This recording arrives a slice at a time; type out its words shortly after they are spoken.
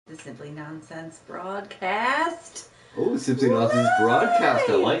the Simply Nonsense broadcast. Oh, Simply Nonsense broadcast.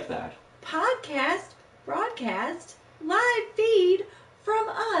 I like that. Podcast, broadcast, live feed from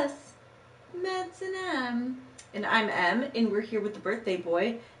us, Meds and M. And I'm M, and we're here with the birthday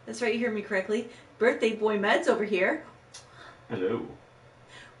boy. That's right, you heard me correctly. Birthday boy Meds over here. Hello.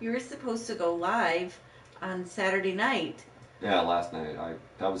 We were supposed to go live on Saturday night. Yeah, last night.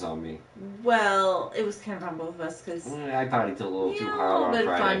 That was on me. Well, it was kind of on both of us because I partied a little too hard on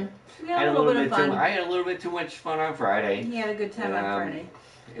Friday. We had a little bit of fun. I had a little bit too much fun on Friday. He had a good time on Friday.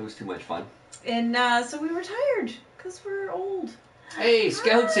 It was too much fun. And so we were tired because we're old. Hey,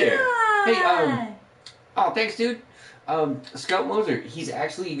 Scout's here. Hey, oh, thanks, dude. Scout Moser, he's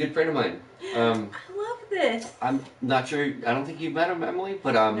actually a good friend of mine. I love this. I'm not sure. I don't think you've met him, Emily,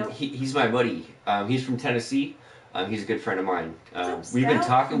 but nope. he's my buddy. He's from Tennessee. He's a good friend of mine. What's up, We've been Scout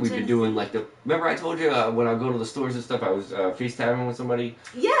talking. from We've been doing like Remember I told you when I go to the stores and stuff, I was FaceTiming with somebody.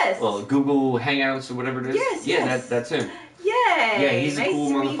 Yes. Well, Google Hangouts or whatever it is. Yes. Yeah, yes. that's him. Yay. Yeah, he's a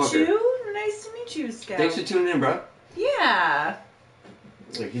cool motherfucker. Nice to meet you. Nice to meet you, Scout. Thanks for tuning in, bro. Yeah.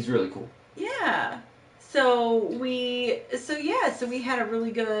 Like, he's really cool. Yeah. So we had a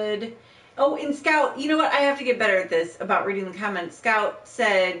really good. Oh, and Scout, you know what? I have to get better at this about reading the comments. Scout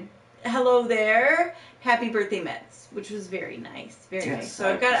said, "Hello there, happy birthday, Mets," which was very nice, very nice.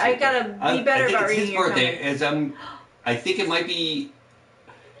 So I've got to be better about reading your comments. It's his birthday. I think it might be.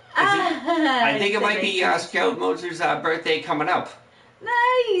 I think it might be Scout Moser's birthday coming up.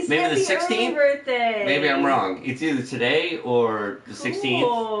 Nice. Maybe happy the 16th. Early birthday. Maybe I'm wrong. It's either today or the 16th.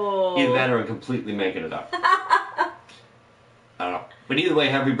 Cool. Either that or I'm completely making it up. I don't know. But either way,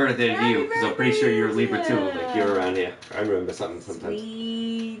 happy birthday to you, because I'm pretty sure you're a Libra too. Like, you're around here. I remember something sometimes.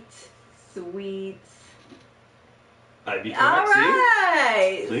 Sweet. I'd be correct. All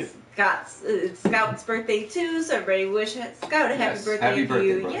right. Please. Scout's birthday too, so everybody wish Scout a happy birthday to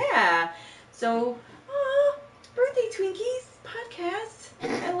you. Brother. Yeah. So, birthday Twinkies podcast.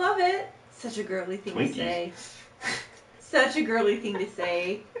 I love it. Such a girly thing to say. Such a girly thing to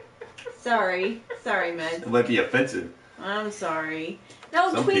say. Sorry, Meds. It might be offensive. I'm sorry.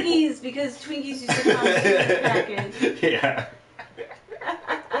 No, Some Twinkies, because Twinkies used to come in the package. Yeah.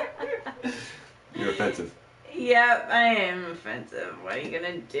 You're offensive. Yep, I am offensive. What are you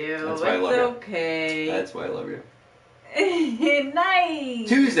gonna do? That's why I love you. It's okay. That's why I love you. Nice.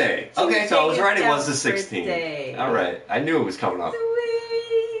 Tuesday. Okay, so I was right. It was the Scout's 16th. birthday. All right. I knew it was coming up.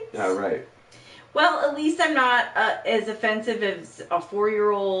 Sweet. All right. Well, at least I'm not as offensive as a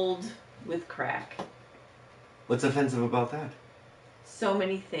 4-year-old with crack. What's offensive about that? So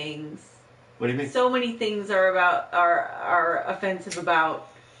many things. What do you mean? So many things are offensive about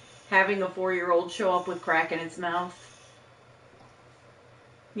having a 4-year-old show up with crack in its mouth.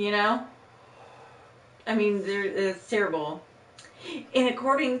 You know? I mean, it's terrible. And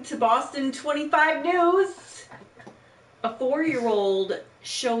according to Boston 25 News, a 4-year-old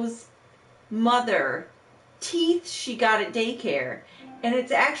shows mother teeth she got at daycare. And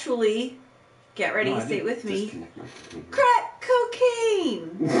it's actually, get ready, say it with me, crack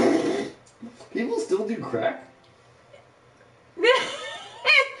cocaine. People still do crack?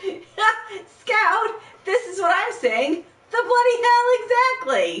 Scout, this is what I'm saying. The bloody hell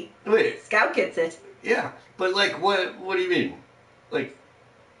exactly. Wait. Scout gets it. Yeah, but like, what do you mean? Like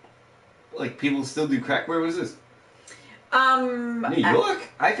people still do crack? Where was this? New York?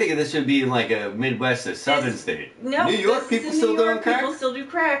 I think this should be in like a Midwest or Southern state. No, New York people still doing crack? People still do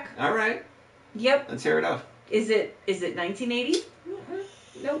crack. All right. Yep. Let's hear it out. Is it 1980?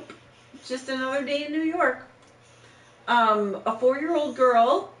 Nope. Just another day in New York. A 4-year-old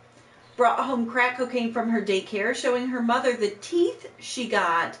girl brought home crack cocaine from her daycare, showing her mother the teeth she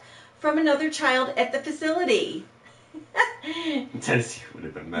got from another child at the facility. In Tennessee, it would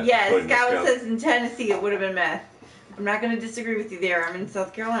have been meth. Yes, Scout says in Tennessee it would have been meth. I'm not going to disagree with you there. I'm in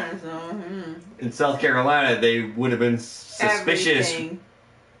South Carolina, so... In South Carolina, they would have been suspicious Everything.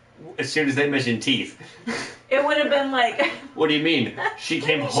 As soon as they mentioned teeth. It would have been like... What do you mean? She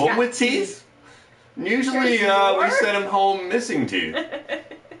came home got with teeth? Usually, we send them home missing teeth.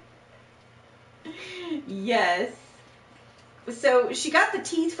 Yes. So she got the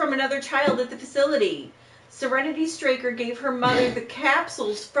teeth from another child at the facility. Serenity Straker gave her mother the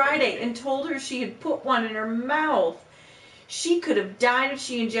capsules Friday and told her she had put one in her mouth. She could have died if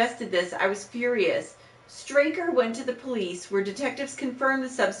she ingested this. I was furious. Straker went to the police, where detectives confirmed the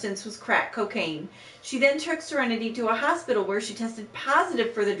substance was crack cocaine. She then took Serenity to a hospital where she tested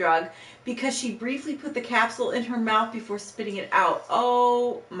positive for the drug because she briefly put the capsule in her mouth before spitting it out.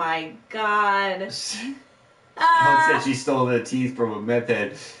 Oh my God. Scout said she stole the teeth from a meth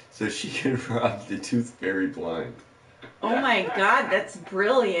head so she could rob the tooth fairy blind. Oh my God, that's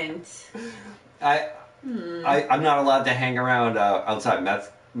brilliant. I'm not allowed to hang around outside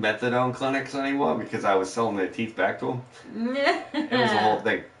methadone clinics anymore because I was selling their teeth back to them. It was a whole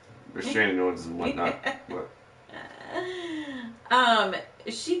thing. Restraining orders and whatnot.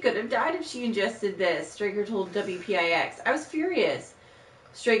 She could have died if she ingested this, Straker told WPIX. I was furious.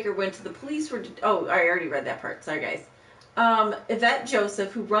 Straker went to the police. I already read that part. Sorry, guys. Yvette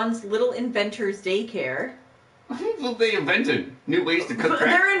Joseph, who runs Little Inventors Daycare. Well, they invented new ways to cook crack.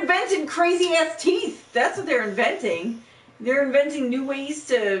 They're inventing crazy-ass teeth. That's what they're inventing. They're inventing new ways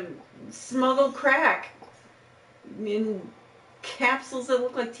to smuggle crack in capsules that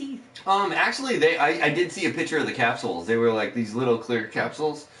look like teeth. Actually, I did see a picture of the capsules. They were like these little clear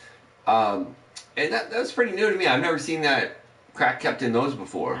capsules. And that was pretty new to me. I've never seen that crack kept in those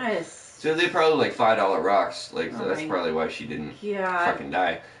before. Nice. So they're probably like $5 rocks. So that's probably why she didn't fucking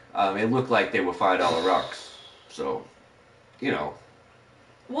die. It looked like they were $5 rocks. So,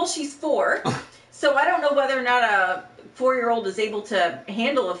 Well, she's 4. So I don't know whether or not a 4-year-old is able to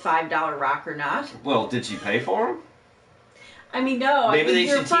handle a $5 rock or not. Well, did she pay for them? I mean, no. Maybe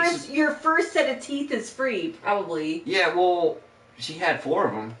your first set of teeth is free, probably. Yeah, well, she had 4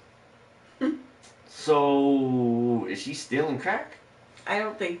 of them. So, is she stealing crack? I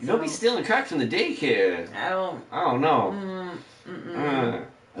don't think so. Nobody's stealing crack from the daycare. I don't know.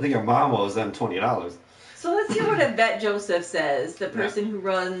 I think her mom owes them $20. So let's hear what Yvette Joseph says, the person who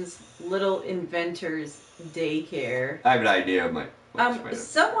runs Little Inventors Daycare. I have an idea.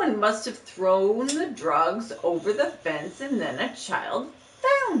 Someone must have thrown the drugs over the fence and then a child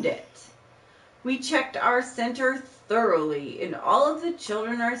found it. We checked our center thoroughly and all of the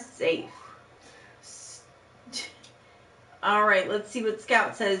children are safe. All right, let's see what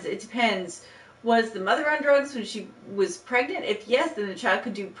Scout says. It depends. Was the mother on drugs when she was pregnant? If yes, then the child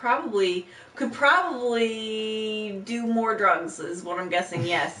could probably do more drugs, is what I'm guessing.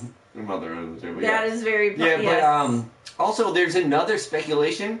 Yes. The mother on drugs. That is very yes. But also there's another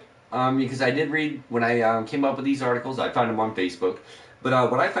speculation because I did read when I came up with these articles. I found them on Facebook. But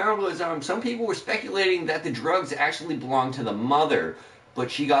what I found was some people were speculating that the drugs actually belonged to the mother,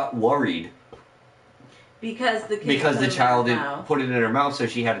 but she got worried. Because the child didn't put it in her mouth, so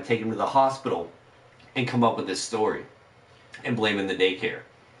she had to take him to the hospital and come up with this story and blame in the daycare.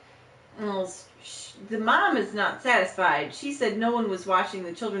 Well, the mom is not satisfied. She said no one was watching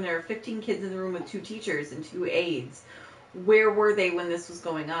the children. There were 15 kids in the room with 2 teachers and 2 aides. Where were they when this was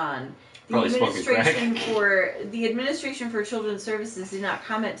going on? The Administration for Children's Services did not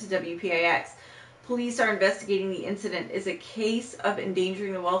comment to WPIX. Police are investigating the incident as a case of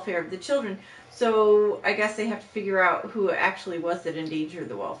endangering the welfare of the children. So I guess they have to figure out who it actually was that endangered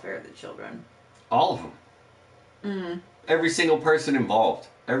the welfare of the children. All of them. Every single person involved.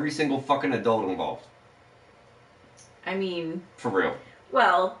 Every single fucking adult involved. I mean... For real.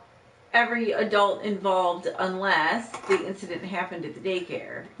 Well, every adult involved unless the incident happened at the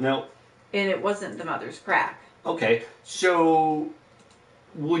daycare. No. And it wasn't the mother's crack. Okay, so...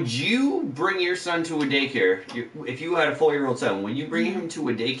 Would you bring your son to a daycare, if you had a 4-year-old son, would you bring him to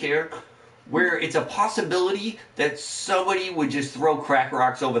a daycare where it's a possibility that somebody would just throw crack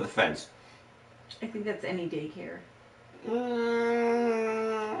rocks over the fence? I think that's any daycare. You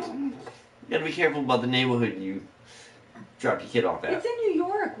gotta be careful about the neighborhood you drop your kid off at. It's in New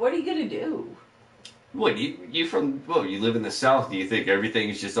York. What are you gonna do? What, you live in the South. Do you think everything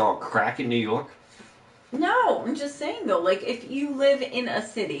is just all crack in New York? No, I'm just saying though, like if you live in a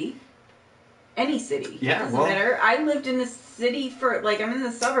city, any city, doesn't matter. I lived in the city I'm in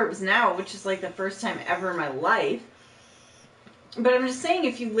the suburbs now, which is like the first time ever in my life. But I'm just saying,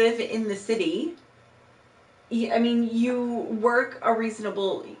 if you live in the city, you work a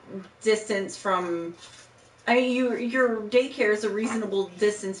reasonable distance from, your daycare is a reasonable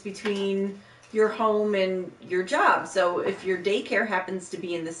distance between your home and your job. So if your daycare happens to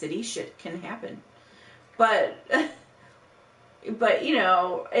be in the city, shit can happen. But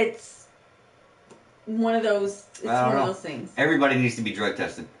it's one of those things. Everybody needs to be drug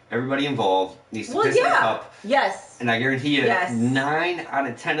tested. Everybody involved needs to piss in a cup. Yes. And I guarantee you, 9 out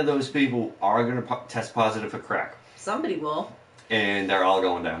of 10 of those people are going to test positive for crack. Somebody will. And they're all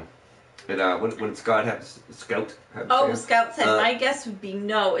going down. But what did Scout have? Scout said, my guess would be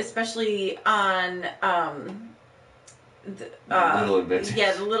no, especially on... Little Inventors.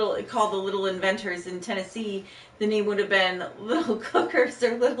 Yeah, called the Little Inventors in Tennessee. The name would have been Little Cookers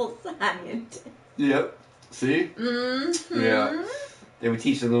or Little Scientists. Yep. See? Mm-hmm. Yeah. They would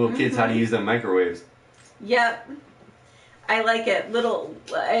teach the little kids how to use them microwaves. Yep. I like it.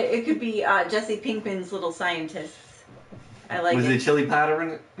 It could be Jesse Pinkman's Little Scientists. I like it. Was there chili powder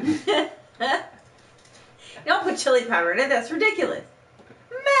in it? Don't put chili powder in it. That's ridiculous.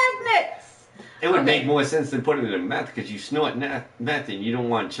 Magnets. It would make more sense than putting it in meth because you snort meth and you don't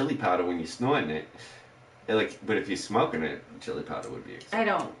want chili powder when you're snorting it. But if you're smoking it, chili powder would be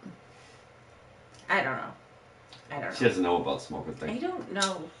acceptable. I don't know. She doesn't know about smoking things. I don't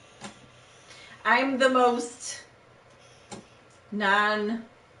know. I'm the most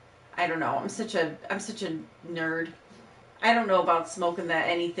I don't know. I'm such a nerd. I don't know about smoking that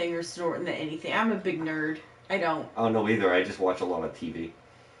anything or snorting that anything. I'm a big nerd. I don't. I don't know either. I just watch a lot of TV.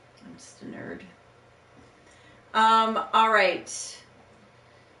 I'm just a nerd. All right.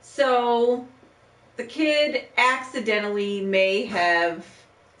 So the kid accidentally may have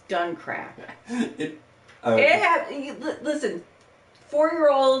done crack. Listen,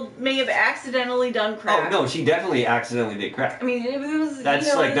 4-year-old may have accidentally done crack. Oh no, she definitely accidentally did crack. I mean, it was.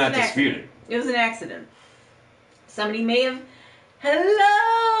 That's not disputed. It was an accident. Somebody may have.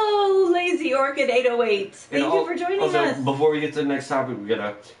 Hello, Lazy Orchid 808. Thank you for joining us. Before we get to the next topic, we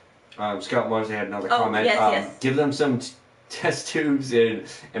gotta. Scott Marcy had another comment. Yes. Give them some test tubes and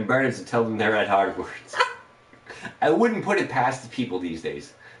burners and tell them they're at Hogwarts. I wouldn't put it past the people these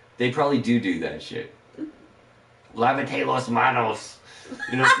days. They probably do that shit. Lavate los manos.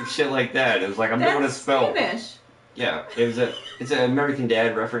 Some shit like that. It was like, I'm doing a spell. Spanish. Yeah, it's an American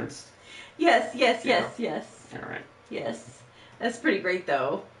Dad reference. Yes. All right. Yes. That's pretty great,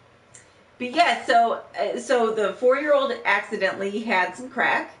 though. But yeah, so the 4-year-old accidentally had some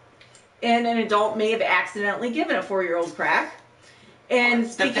crack, and an adult may have accidentally given a 4-year-old crack. And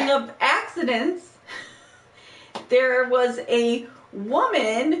speaking of accidents, there was a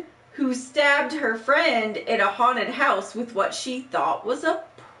woman who stabbed her friend at a haunted house with what she thought was a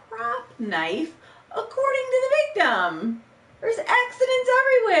prop knife, according to the victim. There's accidents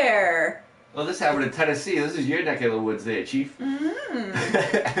everywhere. Well, this happened in Tennessee. This is your neck of the woods there, Chief. I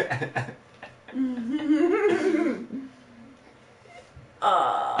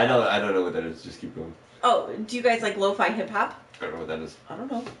don't know what that is. Just keep going. Oh, do you guys like lo-fi hip-hop? I don't know what that is. I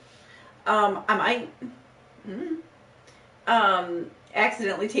don't know. I might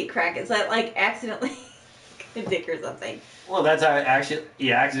accidentally take crack. Is that like accidentally a dick or something? Well, that's how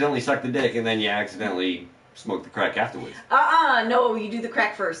you accidentally suck the dick and then you accidentally smoke the crack afterwards. No, you do the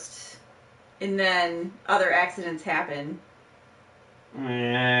crack first. And then other accidents happen. No.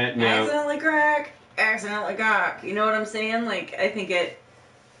 Accidentally crack, accidentally cock. You know what I'm saying? Like, I think it...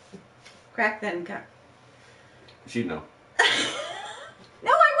 Crack, then cock. She'd know.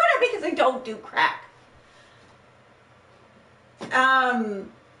 No, I wouldn't because I don't do crack.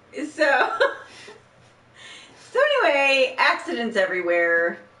 So anyway, accidents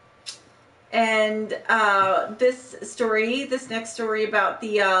everywhere. And this next story about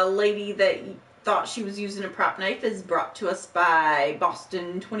the lady that thought she was using a prop knife is brought to us by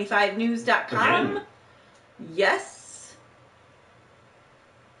Boston25news.com. Again? Yes.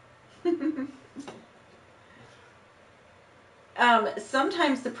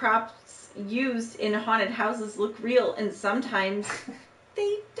 Sometimes the props used in haunted houses look real, and sometimes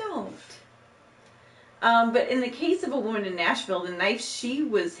they don't. But in the case of a woman in Nashville, the knife she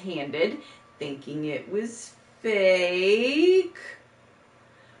was handed, thinking it was fake,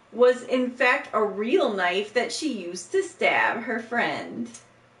 was in fact a real knife that she used to stab her friend.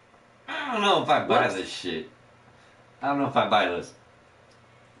 I don't know if I buy this shit. I don't know if I buy this.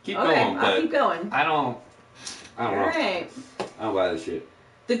 Keep going, but I'll keep going. I don't know. Alright. I don't buy this shit.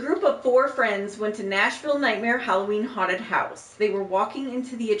 The group of 4 friends went to Nashville Nightmare Halloween Haunted House. They were walking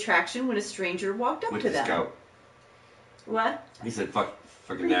into the attraction when a stranger walked up to them. Scout. What? He said,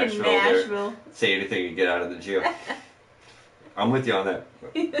 fucking Nashville. Nashville. Say anything and get out of the jail. I'm with you on that.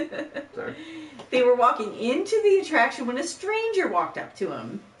 Sorry. They were walking into the attraction when a stranger walked up to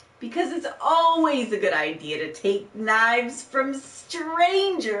him. Because it's always a good idea to take knives from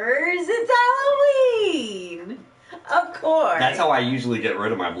strangers. It's Halloween. Of course. That's how I usually get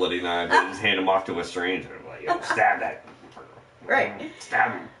rid of my bloody knives. I just hand them off to a stranger. Like, yo, stab that. Right.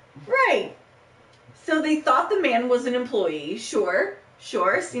 Stab him. Right. So they thought the man was an employee. Sure.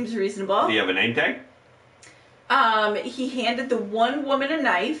 Seems reasonable. Do you have a name tag? He handed the one woman a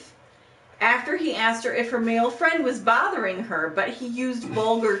knife after he asked her if her male friend was bothering her, but he used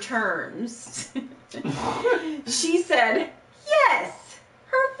vulgar terms. She said, yes,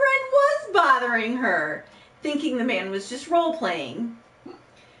 her friend was bothering her, thinking the man was just role-playing.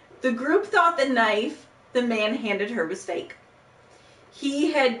 The group thought the knife the man handed her was fake.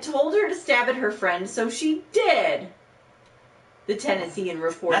 He had told her to stab at her friend, so she did, the Tennessean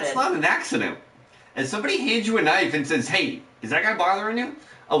reported. That's not an accident. And somebody hands you a knife and says, hey, is that guy bothering you?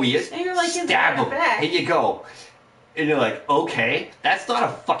 Oh, he is? And you're like, stab him. Here you go. And you're like, okay, that's not a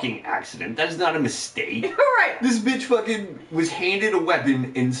fucking accident. That is not a mistake. Right. This bitch fucking was handed a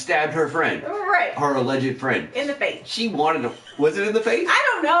weapon and stabbed her friend. Right. Her alleged friend. In the face. She wanted to... Was it in the face?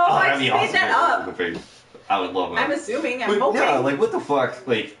 I don't know. I just made that up. In the face. I would love that. I'm assuming. I'm hoping. No, like, what the fuck?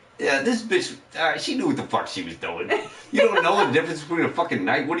 Like, yeah, this bitch... she knew what the fuck she was doing. You don't know the difference between a fucking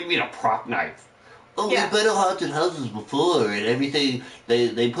knife? What do you mean a prop knife? Oh, we've been to haunted houses before, and everything,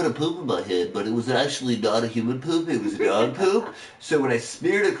 they put a poop in my head, but it was actually not a human poop, it was a dog poop. So when I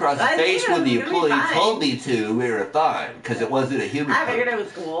smeared it across the face when the employee told me to, we were fine, because it wasn't a human poop. I figured it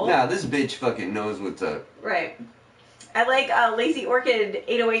was cool. Nah, this bitch fucking knows what's up. Right. I like Lazy Orchid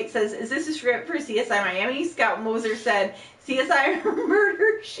 808 says, is this a script for CSI Miami? Scout Moser said, CSI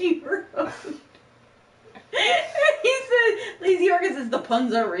Murder, She Wrote. He said, Lazy Orchid says, the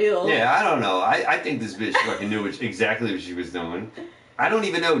puns are real. Yeah, I don't know. I think this bitch fucking knew exactly what she was doing. I don't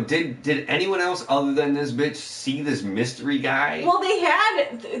even know. Did anyone else other than this bitch see this mystery guy? Well,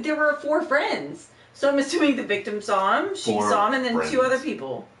 there were 4 friends. So I'm assuming the victim saw him, she saw him, and then 2 other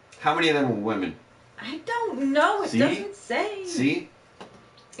people. How many of them were women? I don't know. It doesn't say. See?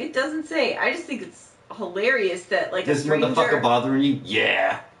 It doesn't say. I just think it's hilarious that, like, this motherfucker bothering you?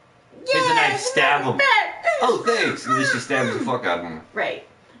 Yeah. Here's a knife, stab him. Oh, thanks. And then she stabs the fuck out of him. Right.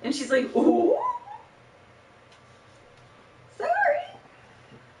 And she's like, ooh. Sorry.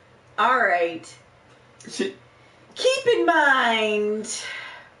 Alright. Keep in mind,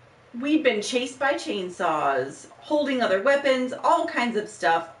 we've been chased by chainsaws, holding other weapons, all kinds of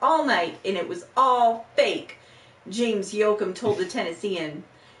stuff, all night, and it was all fake. James Yoakum told the Tennessean.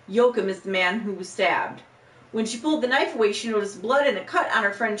 Yoakum is the man who was stabbed. When she pulled the knife away, she noticed blood and a cut on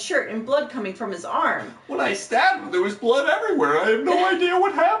her friend's shirt and blood coming from his arm. When I stabbed him, there was blood everywhere. I have no idea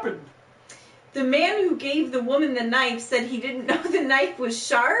what happened. The man who gave the woman the knife said he didn't know the knife was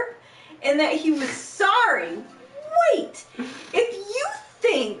sharp and that he was sorry. Wait, if you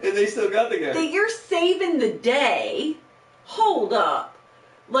think and they still got the guy. that you're saving the day, hold up.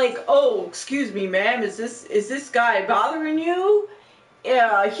 Like, oh, excuse me, ma'am, is this guy bothering you?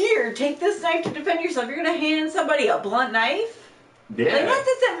 Here, take this knife to defend yourself. You're gonna hand somebody a blunt knife? Yeah. Like, that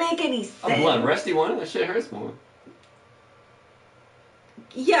doesn't make any sense. A blunt, rusty one? That shit hurts more.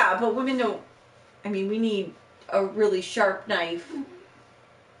 Yeah, but women don't... I mean, we need a really sharp knife.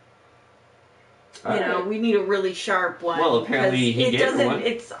 We need a really sharp one. Well, apparently he gave her one.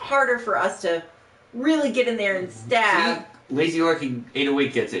 It's harder for us to really get in there and stab. See, Lazy Orchid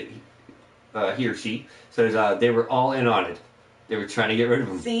 808 gets it. He or she says they were all in on it. They were trying to get rid of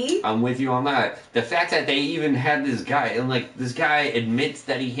him. See? I'm with you on that. The fact that they even had this guy, and like this guy admits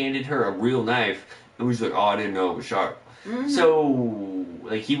that he handed her a real knife, and was like, oh, I didn't know it was sharp. Mm-hmm. So,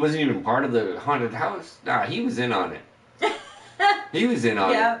 like, he wasn't even part of the haunted house? Nah, he was in on it. He was in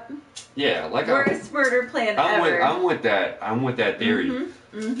on it. Yeah, like worst murder plan ever. I'm with that. I'm with that theory.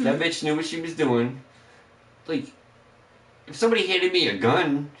 Mm-hmm. Mm-hmm. That bitch knew what she was doing. Like, if somebody handed me a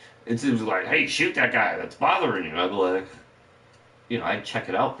gun and it was like, hey, shoot that guy that's bothering you, I'd be like, I'd check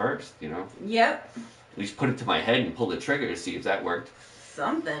it out first, Yep. At least put it to my head and pull the trigger to see if that worked.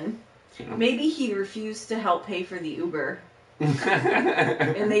 Something. Maybe he refused to help pay for the Uber.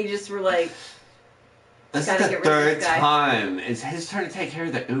 And they just were like, this is the third time. It's his turn to take care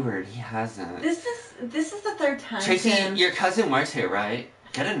of the Uber, and he hasn't. This is the third time, Tracy, Tim. your cousin works here, right?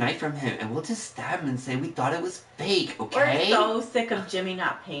 Get a knife from him, and we'll just stab him and say we thought it was fake, okay? We're so sick of Jimmy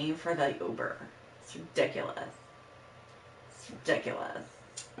not paying for the Uber. It's ridiculous. It's ridiculous.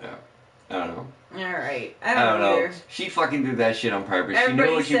 Yeah. I don't know. Alright. I don't know. She fucking did that shit on purpose. Everybody she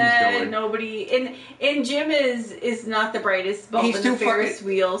knew what she was doing. Nobody... And Jim is not the brightest bulb in the Ferris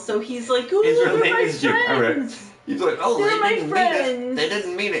wheel, so he's like, ooh, his real name my is Jim. friends. He's like, oh, they're they didn't mean it. They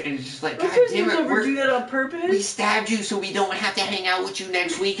didn't mean it. And he's just like, God damn it. Never do that on purpose. We stabbed you so we don't have to hang out with you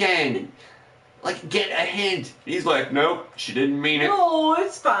next weekend. Like, get a hint. He's like, nope, she didn't mean it. No,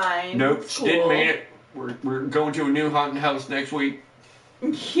 it's fine. Nope, she didn't mean it. We're going to a new haunted house next week.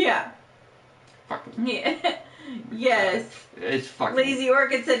 Yeah. Fucking. Yeah. Yes. It's fucking. Lazy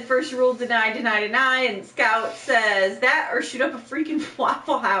Orchid said first rule deny, deny, deny, and Scout says that or shoot up a freaking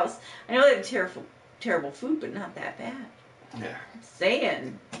Waffle House. I know they have terrible food, but not that bad. Yeah. I'm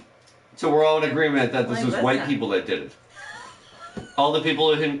saying. So we're all in agreement that this was white people that did it. All the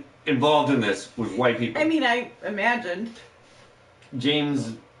people involved in this was white people. I mean, I imagined.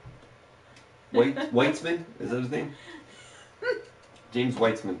 James Weitzman? Is that his name? James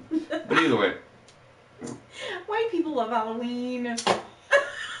Weitzman. But either way. White people love Halloween. Of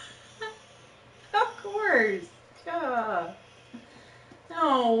course. Yeah.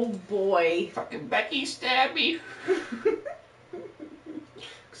 Oh, boy. Fucking Becky stabbed me.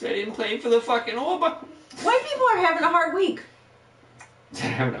 Because I didn't play for the fucking Oba. White people are having a hard week. They're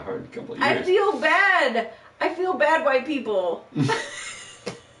having a hard couple of years. I feel bad. I feel bad, white people.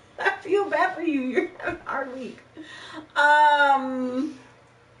 I feel bad for you. You're having a hard week.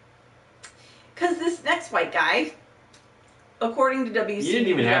 Because this next white guy, according to WCNews.com... You didn't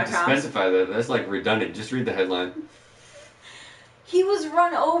even have to specify that. That's like redundant. Just read the headline. He was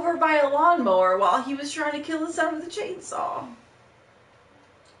run over by a lawnmower while he was trying to kill his son with a chainsaw.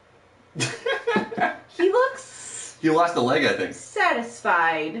 He looks... He lost a leg, I think.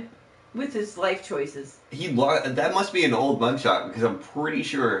 Satisfied with his life choices. That must be an old mugshot, because I'm pretty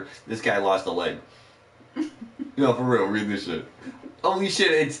sure this guy lost a leg. No, for real, read this shit. Holy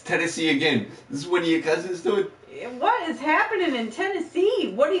shit, it's Tennessee again. This is one of your cousins doing? What is happening in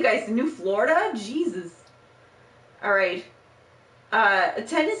Tennessee? What are you guys, New Florida? Jesus. Alright. A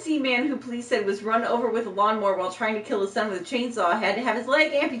Tennessee man who police said was run over with a lawnmower while trying to kill his son with a chainsaw had to have his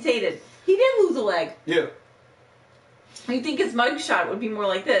leg amputated. He did lose a leg. Yeah. You'd think his mugshot would be more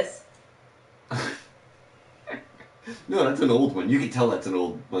like this. No, that's an old one. You can tell that's an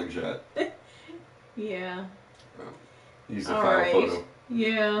old mugshot. Yeah. Use a file photo.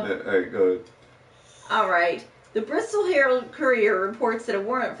 Yeah. Alright, go ahead. Alright. The Bristol Herald Courier reports that a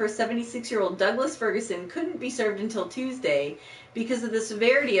warrant for 76-year-old Douglas Ferguson couldn't be served until Tuesday because of the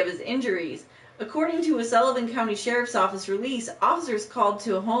severity of his injuries. According to a Sullivan County Sheriff's Office release, officers called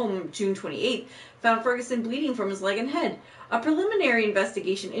to a home June 28th found Ferguson bleeding from his leg and head. A preliminary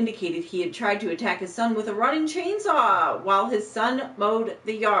investigation indicated he had tried to attack his son with a running chainsaw while his son mowed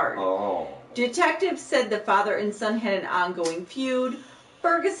the yard. Oh. Detectives said the father and son had an ongoing feud.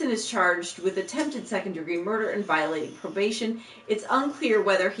 Ferguson is charged with attempted second-degree murder and violating probation. It's unclear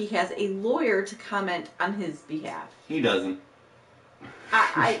whether he has a lawyer to comment on his behalf. He doesn't.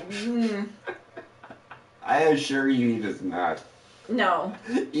 I assure you he does not. No.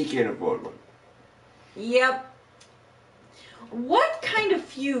 He can't afford one. Yep. What kind of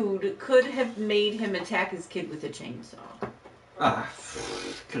feud could have made him attack his kid with a chainsaw?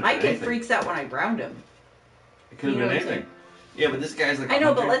 My kid freaks out when I ground him. It could have been anything. Yeah, but this guy's like I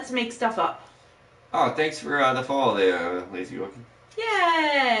know, but let's make stuff up. Oh, thanks for the follow there, Lazy Looking.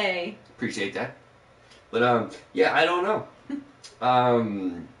 Yay! Appreciate that. But, yeah, I don't know.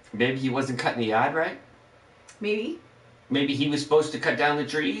 Maybe he wasn't cutting the yard right? Maybe. Maybe he was supposed to cut down the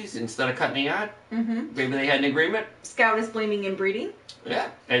trees instead of cutting the yard? Mm-hmm. Maybe they had an agreement? Scout is blaming inbreeding. Yeah,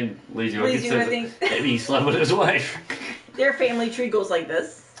 and Lazy Looking says maybe he slept with his wife. Their family tree goes like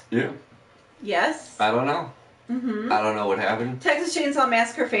this. Yeah. Yes. I don't know. Mm-hmm. I don't know what happened. Texas Chainsaw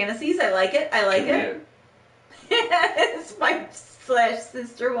Massacre fantasies. I like it. I like it. It's my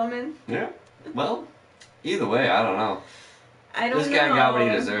 /sister woman. Yeah. Well, either way, I don't know. I don't know. This guy got what he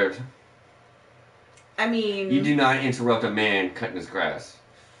deserved. I mean... You do not interrupt a man cutting his grass.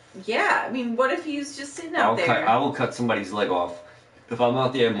 Yeah. I mean, what if he was just sitting out there? I will cut somebody's leg off. If I'm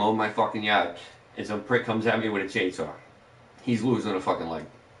out there mowing my fucking yard and some prick comes at me with a chainsaw, he's losing a fucking leg.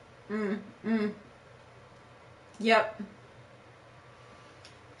 Yep.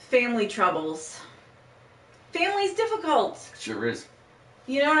 Family troubles. Family's difficult. Sure is.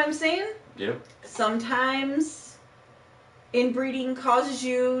 You know what I'm saying? Yep. Sometimes inbreeding causes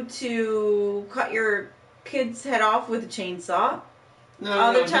you to cut your kid's head off with a chainsaw.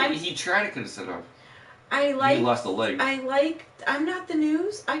 Other times he tried to cut his head off. He lost a leg. I'm not the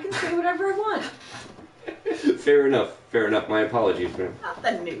news. I can say whatever I want. Fair enough. Fair enough. My apologies, man. Not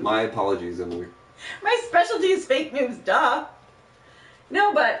the news. My apologies, Emily. My specialty is fake news, duh.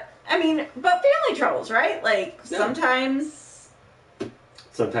 No, but family troubles, right? Like, yeah. Sometimes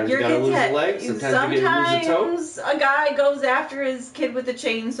you gotta lose a leg, sometimes you gotta lose a toe. Sometimes a guy goes after his kid with a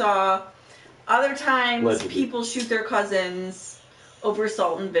chainsaw. Other times, allegedly, people shoot their cousins over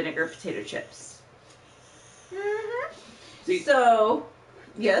salt and vinegar potato chips. Mm-hmm. See, so,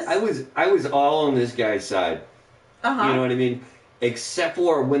 yes? I was all on this guy's side. Uh-huh. You know what I mean? Except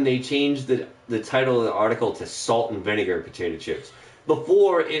for when they changed the title of the article to salt and vinegar potato chips.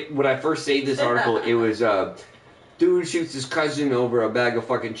 Before, when I first saved this article, it was, dude shoots his cousin over a bag of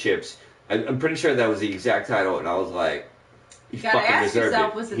fucking chips. I'm pretty sure that was the exact title, and I was like, you fucking deserved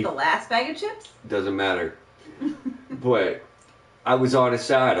it. Was it the last bag of chips? Doesn't matter. But I was on his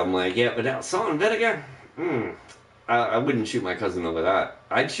side. I'm like, yeah, but that salt and vinegar? I wouldn't shoot my cousin over that.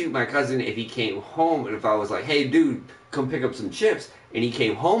 I'd shoot my cousin if he came home, and if I was like, hey, dude, come pick up some chips, and he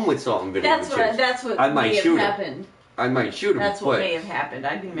came home with salt and vinegar chips. That's what I might shoot him. Happened. I might shoot him. That's what may have happened.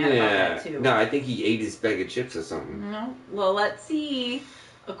 I'd be mad about that, too. No, I think he ate his bag of chips or something. No. Well, let's see.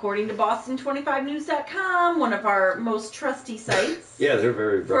 According to Boston25News.com, one of our most trusty sites. Yeah, they're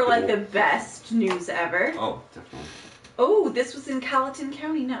very reputable. For, like, the best news ever. Oh, definitely. Oh, this was in Colleton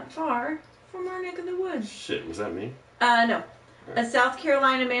County, not far. from our neck of the woods. Shit, was that me? No. A South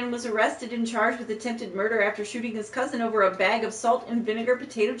Carolina man was arrested and charged with attempted murder after shooting his cousin over a bag of salt and vinegar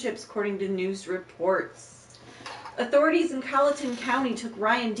potato chips, according to news reports. Authorities in Colleton County took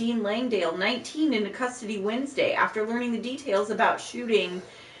Ryan Dean Langdale, 19, into custody Wednesday after learning the details about shooting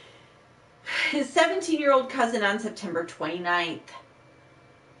his 17-year-old cousin on September 29th.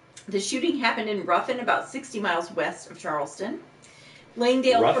 The shooting happened in Ruffin, about 60 miles west of Charleston.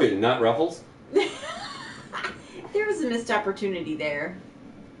 Langdale... Ruffin, not Ruffles? There was a missed opportunity there.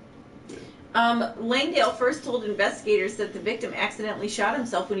 Langdale first told investigators that the victim accidentally shot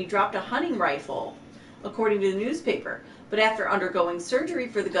himself when he dropped a hunting rifle, according to the newspaper. But after undergoing surgery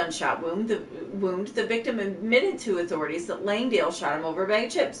for the gunshot wound, the victim admitted to authorities that Langdale shot him over a bag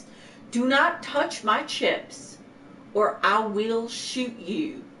of chips. "Do not touch my chips, or I will shoot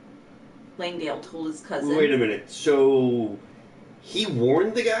you," Langdale told his cousin. Wait a minute. So, he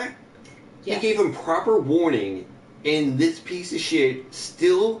warned the guy? Yes. He gave him proper warning, and this piece of shit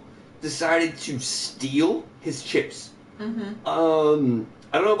still decided to steal his chips. Mm-hmm.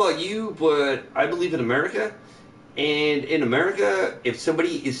 I don't know about you, but I believe in America. And in America, if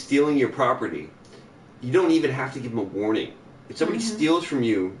somebody is stealing your property, you don't even have to give them a warning. If somebody steals from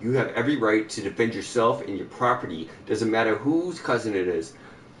you, you have every right to defend yourself and your property. Doesn't matter whose cousin it is.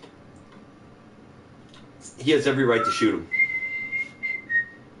 He has every right to shoot him.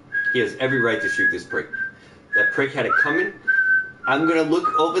 He has every right to shoot this prick. That prick had it coming. I'm gonna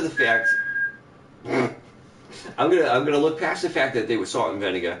look over the fact. I'm gonna look past the fact that they were salt and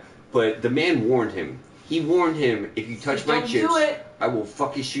vinegar. But the man warned him. He warned him, if you touch my chips, do it. I will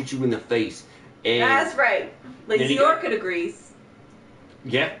fucking shoot you in the face. And that's right. Lacey Orchid agrees.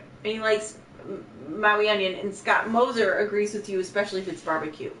 Yeah. And he likes Maui onion, and Scott Moser agrees with you, especially if it's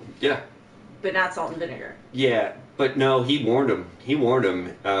barbecue. Yeah. But not salt and vinegar. Yeah, but no, he warned him. He warned him.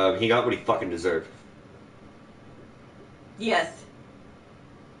 He got what he fucking deserved. Yes.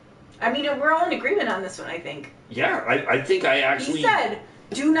 I mean, we're all in agreement on this one, I think. Yeah, I think I actually... He said,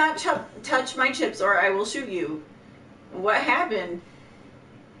 "Do not touch my chips or I will shoot you." What happened?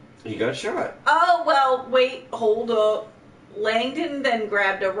 He got shot. Oh, well, wait, hold up. Langdon then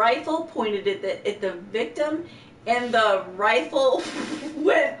grabbed a rifle, pointed it at the victim, and the rifle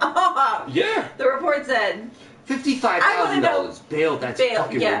went off. Yeah. The report said... $55,000 bail. That's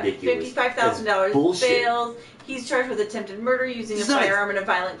fucking ridiculous. $55,000 bail. He's charged with attempted murder using a firearm in a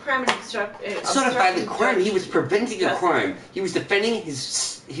violent crime. It's not a violent crime. He was preventing a crime. He was defending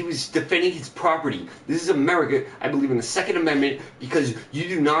his property. This is America. I believe in the Second Amendment because you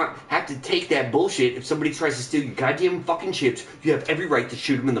do not have to take that bullshit. If somebody tries to steal your goddamn fucking chips, you have every right to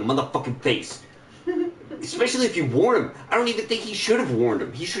shoot him in the motherfucking face. Especially if you warn him. I don't even think he should have warned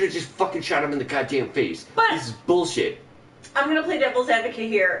him. He should have just fucking shot him in the goddamn face. But this is bullshit. I'm gonna play devil's advocate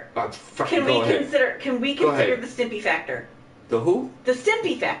here. Can we consider the Stimpy factor? The who? The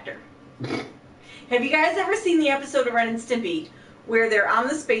Stimpy factor. Have you guys ever seen the episode of Ren and Stimpy where they're on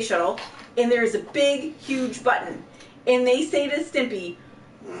the space shuttle and there's a big, huge button, and they say to Stimpy,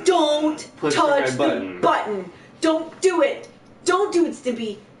 "Don't touch the button. Don't do it. Don't do it,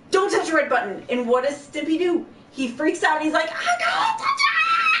 Stimpy. Don't touch the red button." And what does Stimpy do? He freaks out and he's like, "I can't touch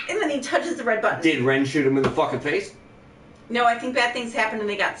it!" And then he touches the red button. Did Ren shoot him in the fucking face? No, I think bad things happened and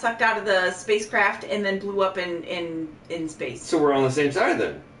they got sucked out of the spacecraft and then blew up in space. So we're on the same side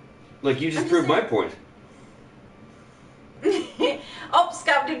then. Like, you just proved my point. Oh,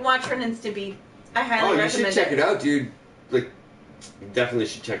 Scott did watch Ren and Stimpy. I highly recommend it. You should check it out, dude. Like, you definitely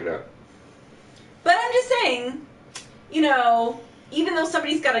should check it out. But I'm just saying, you know, even though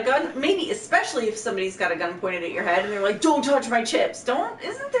somebody's got a gun, maybe especially if somebody's got a gun pointed at your head and they're like, "Don't touch my chips."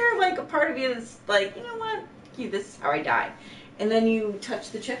 Isn't there like a part of you that's like, you know what? This is how I die. And then you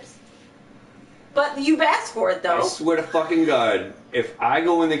touch the chips. But you've asked for it, though. I swear to fucking God, if I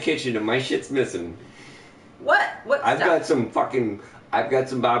go in the kitchen and my shit's missing... What I've got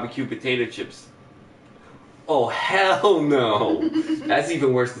some barbecue potato chips. Oh, hell no. That's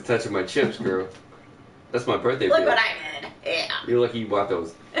even worse than touching my chips, girl. That's my birthday Look deal. what I did. Yeah. You're lucky you bought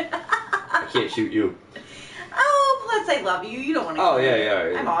those. I can't shoot you. Oh, plus I love you. You don't want to kill me.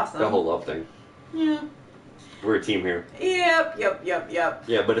 Yeah. I'm awesome. The whole love thing. Yeah. We're a team here. Yep.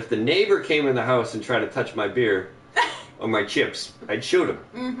 Yeah, but if the neighbor came in the house and tried to touch my beer or my chips, I'd shoot him.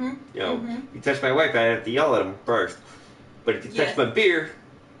 Mm-hmm. You know, if you touch my wife, I'd have to yell at him first. But if you touch my beer,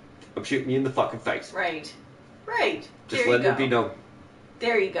 I'm shooting you in the fucking face. Right. Just let it be known.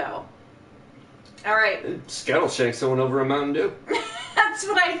 There you go. All right. Scuttle shanked someone over a Mountain Dew. That's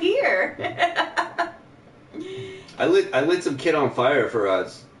what I hear. I lit some kid on fire for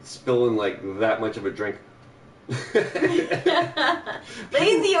spilling like that much of a drink.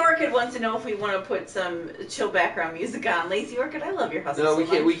 Lazy Orchid wants to know if we want to put some chill background music on. Lazy Orchid, I love your hustle. No, we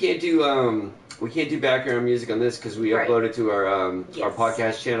can't. We can't do background music on this because we upload it to our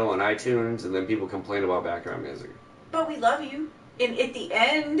podcast channel on iTunes, and then people complain about background music. But we love you. And at the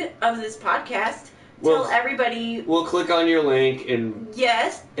end of this podcast, tell everybody. We'll click on your link, and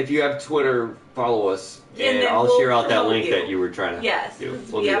if you have Twitter, follow us, and I'll share out that link that you were trying to do.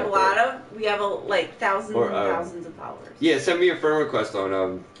 We have thousands and thousands of followers. Yeah, send me a friend request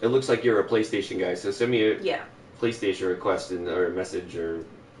on. It looks like you're a PlayStation guy, so send me a PlayStation request or a message or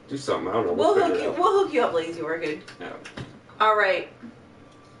do something. I don't know. We'll hook you up, Lazy Orchid. Yeah. All right.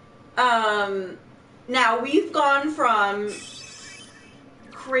 Now we've gone from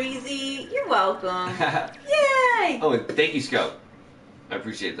crazy. You're welcome. Yay! Oh, and thank you, Scout. I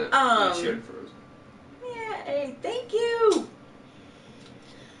appreciate that. You shared it for us. Yay! Thank you.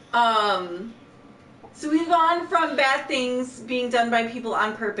 So we've gone from bad things being done by people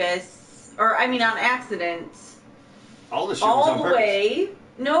on purpose, on accident. All the shit was on purpose. Way.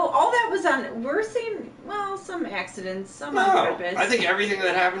 No, all that was on. We're saying, some accidents, some on purpose. I think everything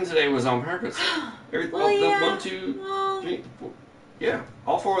that happened today was on purpose. Three, 4. Yeah,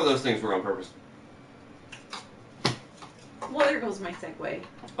 all 4 of those things were on purpose. Well, there goes my segue.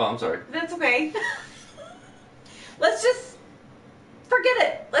 Oh, I'm sorry. That's okay. Let's just forget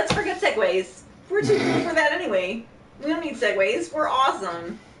it. Let's forget segues. We're too cool for that anyway. We don't need segues. We're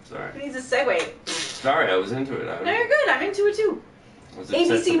awesome. Sorry. Who needs a segue? Sorry, I was into it. No, you're good. I'm into it too.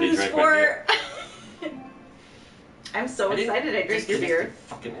 ABC News 4. I'm so excited I drank your beer.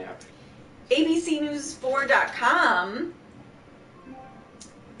 Fucking app. ABCnews4.com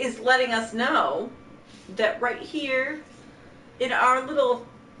is letting us know that right here in our little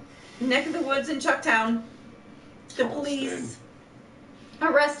neck of the woods in Chucktown, the police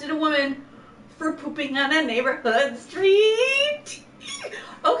arrested a woman for pooping on a neighborhood street.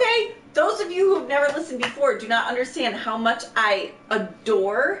 Okay, those of you who've never listened before do not understand how much I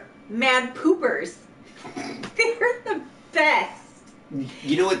adore mad poopers. They're the best.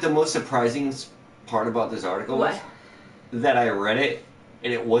 You know what the most surprising part about this article was? That I read it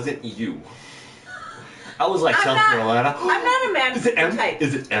and it wasn't you. I was like, South Carolina. I'm not a mad pooper type.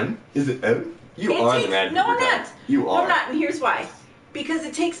 Is it M? Is it M? You are the mad pooper type. No, I'm not. You are. No, I'm not, and here's why. Because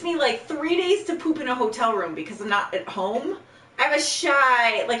it takes me like 3 days to poop in a hotel room because I'm not at home. I'm a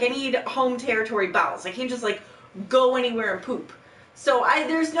shy, I need home territory bowels. I can't just go anywhere and poop. So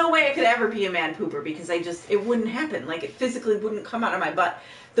there's no way I could ever be a mad pooper because it wouldn't happen. It physically wouldn't come out of my butt.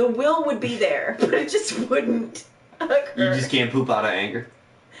 The will would be there, but it just wouldn't occur. You just can't poop out of anger?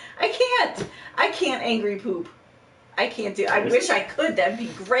 I can't angry poop. I can't do. I wish I could. That'd be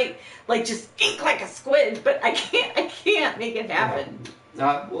great. Just ink like a squid, but I can't make it happen.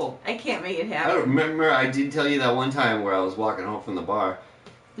 I can't make it happen. I remember I did tell you that one time where I was walking home from the bar,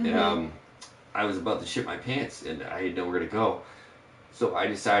 and I was about to shit my pants, and I had nowhere to go. So I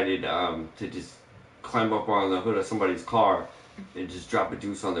decided to just climb up on the hood of somebody's car and just drop a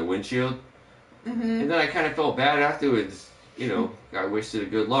deuce on their windshield. And then I kind of felt bad afterwards. I wasted a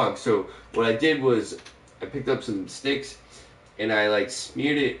good log. So what I did was I picked up some sticks and I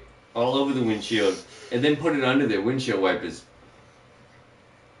smeared it all over the windshield and then put it under their windshield wipers.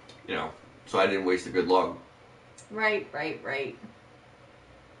 So I didn't waste a good log. Right.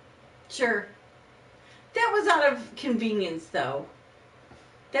 Sure. That was out of convenience, though.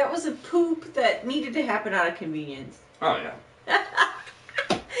 That was a poop that needed to happen out of convenience. Oh, yeah.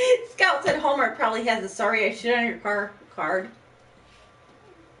 Scout said Hallmark probably has a sorry I shit on your car card.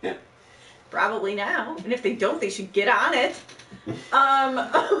 Yeah. Probably now. And if they don't, they should get on it.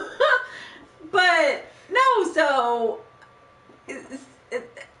 But, no, so...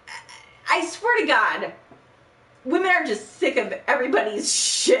 I swear to God, women are just sick of everybody's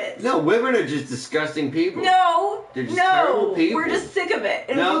shit. No, women are just disgusting people. No, they're just terrible people. We're just sick of it.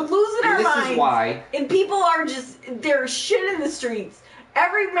 And we're losing our minds. This is why. And people are they're shit in the streets.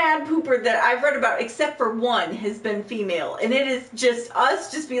 Every mad pooper that I've read about, except for one, has been female. And it is just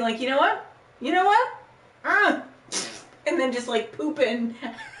us just being like, you know what? And then just pooping out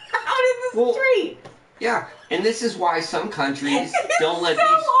in the street. Yeah, and this is why some countries don't let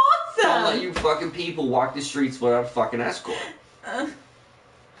you fucking people walk the streets without a fucking escort.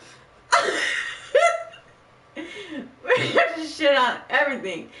 We have to shit on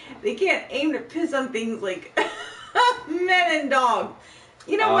everything. They can't aim to piss on things like men and dogs.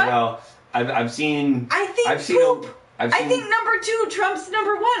 You know what? No, I've seen. I think number 2 trumps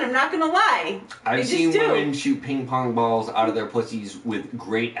number 1. I'm not gonna lie. I've seen women shoot ping pong balls out of their pussies with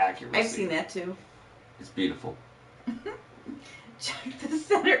great accuracy. I've seen that too. It's beautiful. Check the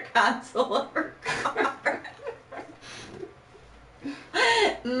center console of her car.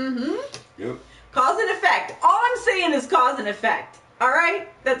 and effect. All right?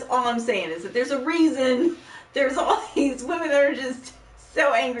 That's all I'm saying is that there's a reason there's all these women that are just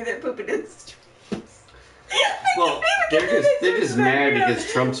so angry they're pooping in the streets. Well, they're just mad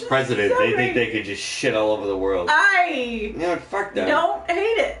because Trump's president. They think they could just shit all over the world. Fuck that. Don't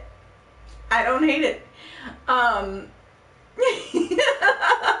hate it. I don't hate it.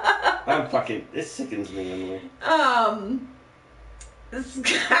 This sickens me, Emily.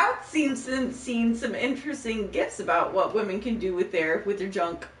 Scout seems seen some interesting gifts about what women can do with their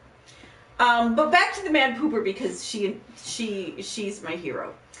junk. But back to the Mad Pooper because she's my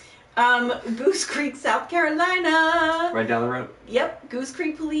hero. Goose Creek, South Carolina. Right down the road. Yep. Goose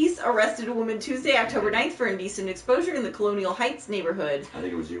Creek police arrested a woman Tuesday, October 9th for indecent exposure in the Colonial Heights neighborhood. I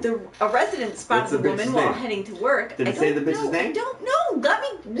think it was you. A resident spotted the woman while heading to work. Did it say the bitch's name? I don't know. Let me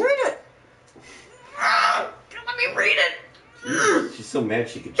read it. Let me read it. She's so mad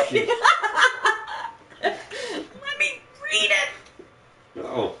she could shit. Let me read it.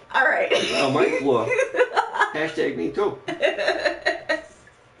 Oh. All right. Oh, my floor. Hashtag me too.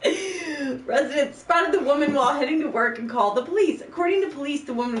 Residents spotted the woman while heading to work and called the police. According to police,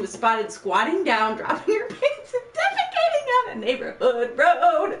 the woman was spotted squatting down, dropping her pants, and defecating on a neighborhood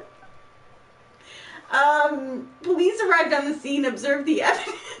road. Police arrived on the scene, observed the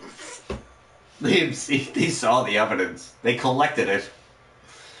evidence. They saw the evidence. They collected it.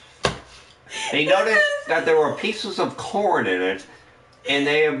 They noticed that there were pieces of corn in it, and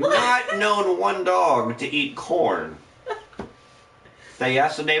they have not known one dog to eat corn. They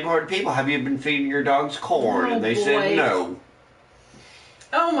asked the neighborhood people, have you been feeding your dogs corn? And they said no.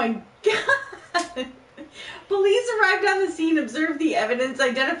 Oh my God. Police arrived on the scene, observed the evidence,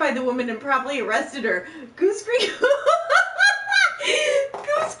 identified the woman, and promptly arrested her. Goose Creek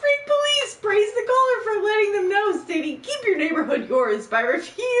police praised the caller for letting them know, stating, keep your neighborhood yours by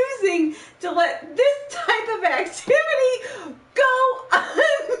refusing to let this type of activity go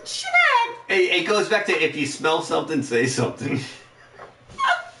unchecked. It goes back to if you smell something, say something.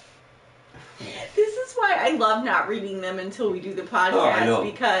 This is why I love not reading them until we do the podcast,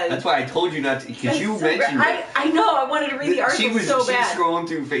 because that's why I told you not to, because you mentioned it. I know, I wanted to read the article so bad. She was scrolling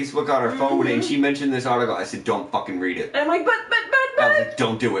through Facebook on her phone and she mentioned this article. I said, don't fucking read it. And I'm like, but. I was like,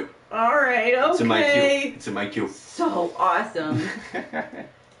 don't do it. All right, okay. It's in my queue. So awesome.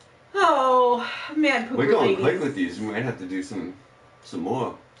 Oh, Mad Pooper We're going ladies. quick with these. We might have to do some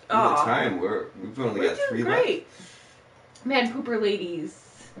more. Time. We've only got 3 left. Great. Mad Pooper ladies.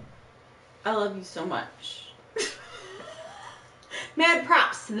 I love you so much. Mad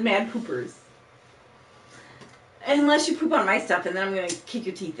props to the Mad Poopers. Unless you poop on my stuff, and then I'm going to kick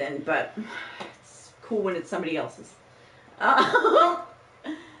your teeth in, but it's cool when it's somebody else's.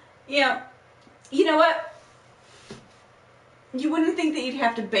 Yeah. You know what? You wouldn't think that you'd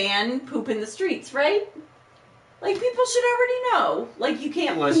have to ban poop in the streets, right? Like, people should already know. Like, you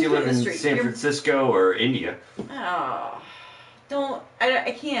can't unless poop you live in the in street. San Francisco or India. Oh.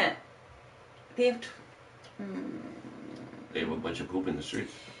 I can't. They have... They have a bunch of poop in the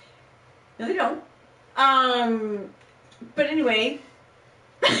streets. No, they don't. But anyway,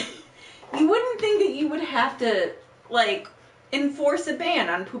 you wouldn't think that you would have to, like, enforce a ban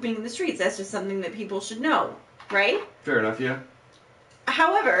on pooping in the streets. That's just something that people should know, right? Fair enough, yeah.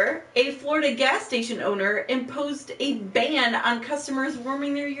 However, a Florida gas station owner imposed a ban on customers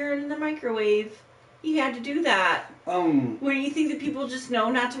warming their urine in the microwave. He had to do that. When you think that people just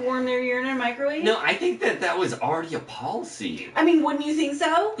know not to warm their urine in a microwave? No, I think that was already a policy. I mean, wouldn't you think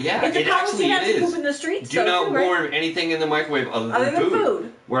so? Yeah, it's a policy not to poop in the streets. Do not warm anything in the microwave other than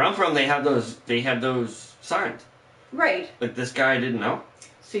food. Where I'm from, they have those signs. Right. But this guy didn't know.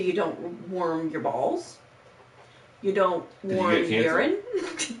 So you don't warm your balls? You don't warm urine?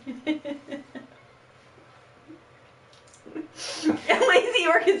 And Lazy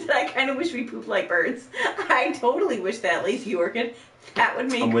Orchid said, I kind of wish we pooped like birds. I totally wish that, Lazy Orchid. That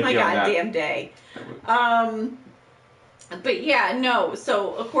would make my goddamn day. But yeah, no.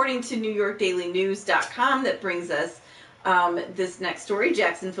 So according to NewYorkDailyNews.com, that brings us this next story,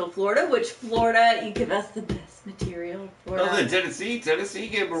 Jacksonville, Florida, which Florida, you give us the best material. Florida. Oh, Tennessee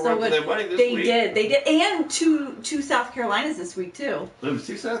gave a run for their money this week. They did. And two South Carolinas this week, too. Live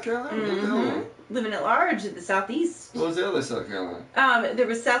 2 South Carolina? Mm-hmm. Living at large in the Southeast. What was the other South Carolina? There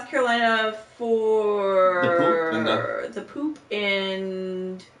was South Carolina for the poop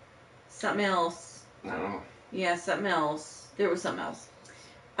and something else. I don't know. Yeah, something else. There was something else.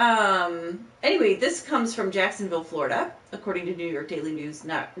 Anyway, this comes from Jacksonville, Florida, according to New York Daily News,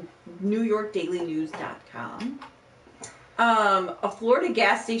 NewYorkDailyNews.com. A Florida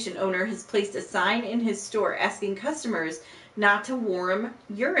gas station owner has placed a sign in his store asking customers not to warm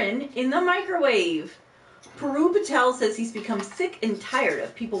urine in the microwave. Peru Patel says he's become sick and tired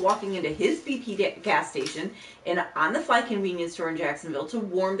of people walking into his BP gas station and on-the-fly convenience store in Jacksonville to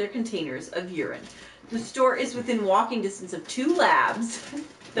warm their containers of urine. The store is within walking distance of 2 labs.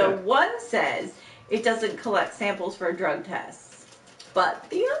 The one says it doesn't collect samples for drug tests, but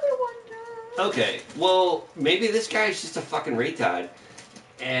the other one does. Okay, well, maybe this guy's just a fucking retard,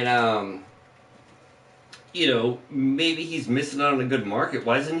 and maybe he's missing out on a good market.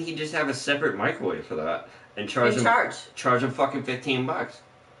 Why doesn't he just have a separate microwave for that and charge him fucking $15?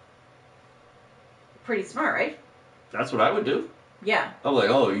 Pretty smart, right? That's what I would do. Yeah. I'm like,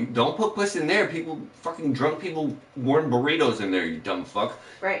 you don't put puss in there. Fucking drunk people warm burritos in there, you dumb fuck.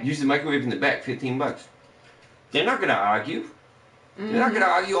 Right. Use the microwave in the back, $15. They're not gonna argue. They're not gonna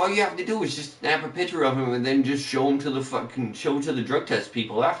argue. All you have to do is just snap a picture of him and then just show him to the drug test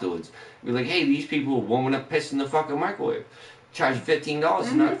people afterwards. Be like, hey, these people are warming up piss in the fucking microwave. Charge $15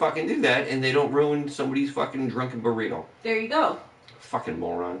 to not fucking do that, and they don't ruin somebody's fucking drunken burrito. There you go. Fucking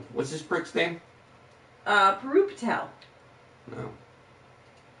moron. What's this prick's name? Peru Patel. No.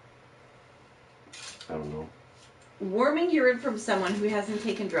 I don't know. Warming urine from someone who hasn't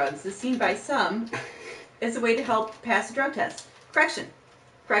taken drugs is seen by some as a way to help pass a drug test. Correction,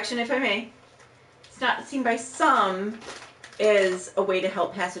 if I may. It's not seen by some as a way to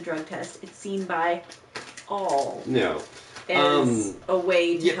help pass a drug test. It's seen by all. No. As a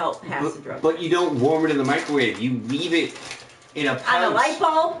way to help pass a drug test. But you don't warm it in the microwave. You leave it in a pouch. On a light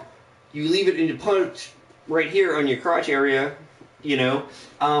bulb? You leave it in a pouch right here on your crotch area,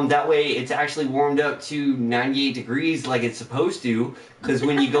 that way it's actually warmed up to 98 degrees like it's supposed to, because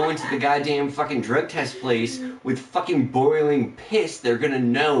when you go into the goddamn fucking drug test place with fucking boiling piss, they're gonna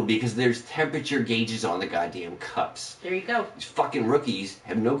know because there's temperature gauges on the goddamn cups. There you go. These fucking rookies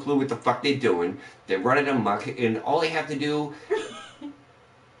have no clue what the fuck they're doing. They're running amok, and all they have to do...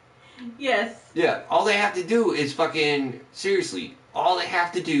 Yes. Yeah, all they have to do is seriously, all they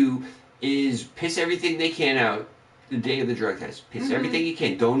have to do is piss everything they can out the day of the drug test. Piss everything you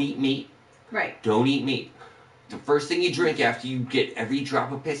can. Don't eat meat. Right. Don't eat meat. The first thing you drink after you get every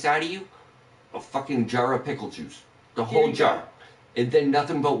drop of piss out of you, a fucking jar of pickle juice. The whole jar. And then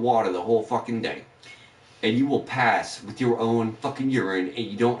nothing but water the whole fucking day. And you will pass with your own fucking urine, and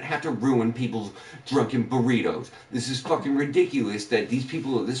you don't have to ruin people's drunken burritos. This is fucking ridiculous that these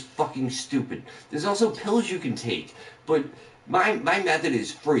people are this fucking stupid. There's also pills you can take, but my method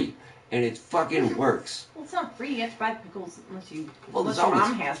is free. And it fucking works. Well, it's not free. You have to buy pickles unless your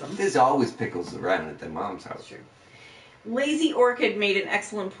mom has them. There's always pickles around at their mom's house. That's true. Lazy Orchid made an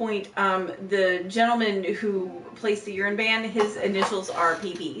excellent point. The gentleman who placed the urine ban, his initials are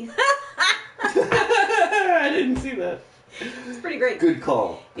PP. I didn't see that. It's pretty great. Good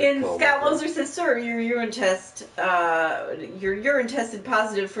call. Scott Lozer says, "Sir, your urine tested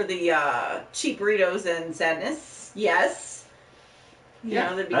positive for the cheap burritos and sadness." Yes.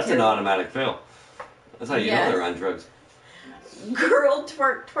 That's an automatic fail. That's how you know they're on drugs. Girl,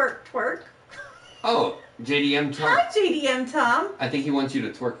 twerk, twerk, twerk. Oh, JDM Tom. Hi, JDM Tom. I think he wants you to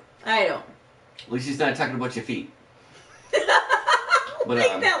twerk. I don't. At least he's not talking about your feet. But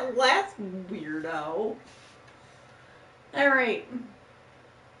make that last weirdo. All right.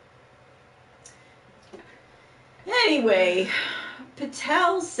 Anyway,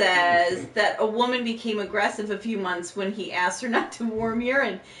 Patel says that a woman became aggressive a few months when he asked her not to warm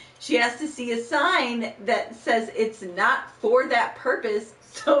urine. She asked to see a sign that says it's not for that purpose,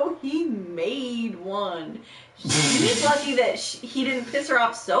 so he made one. She's lucky that he didn't piss her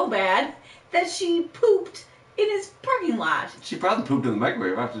off so bad that she pooped in his parking lot. She probably pooped in the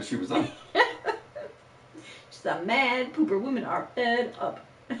microwave after she was done. She's a mad pooper. Women are fed up.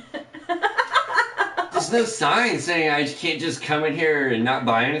 There's no sign saying I can't just come in here and not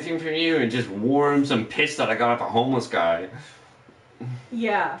buy anything from you and just warm some piss that I got off a homeless guy.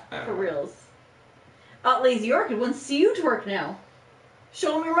 Yeah, for reals. Lazy Orchid wants to see you twerk now.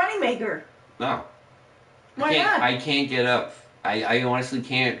 Show him your moneymaker. No. Why not? I can't get up. I honestly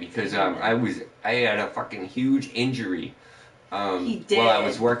can't because I had a fucking huge injury. He did. While I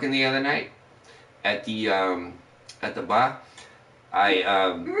was working the other night at the bar.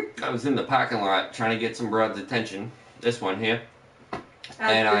 I was in the parking lot trying to get some broad's attention. This one here.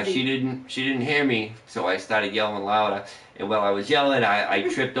 And she didn't hear me, so I started yelling louder. And while I was yelling, I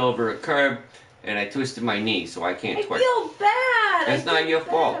tripped over a curb and I twisted my knee, so I can't twerk. I feel bad. It's not your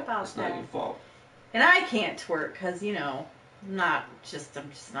fault. It's not your fault. And I can't twerk because I'm just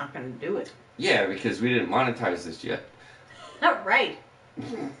not gonna do it. Yeah, because we didn't monetize this yet. All right.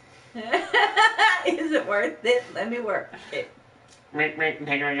 Is it worth it? Let me work it. I don't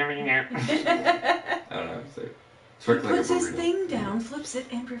know. He puts his thing down, flips it,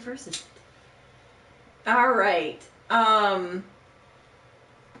 and reverses it. All right. Oh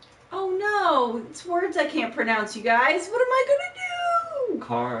no, it's words I can't pronounce, you guys. What am I gonna do?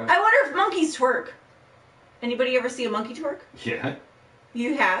 Car. I wonder if monkeys twerk. Anybody ever see a monkey twerk? Yeah.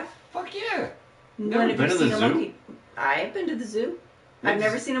 You have? Fuck yeah. When have been you to the seen a zoo? monkey? I have been to the zoo. I've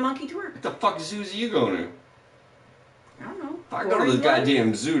never seen a monkey twerk. What the fuck zoos are you going to? I don't know. If I go to the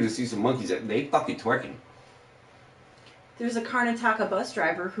goddamn zoo to see some monkeys, they fucking twerking. There's a Karnataka bus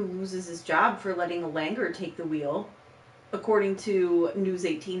driver who loses his job for letting a langer take the wheel, according to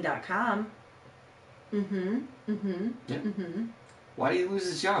News18.com. Why did he lose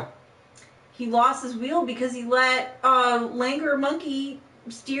his job? He lost his wheel because he let a langer monkey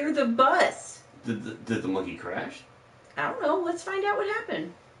steer the bus. Did the monkey crash? I don't know. Let's find out what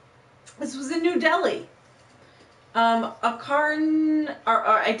happened. This was in New Delhi. I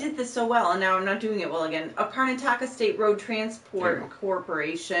did this so well, and now I'm not doing it well again. A Karnataka State Road Transport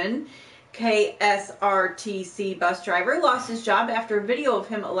Corporation, KSRTC bus driver, lost his job after a video of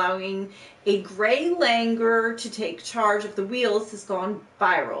him allowing a gray langer to take charge of the wheels has gone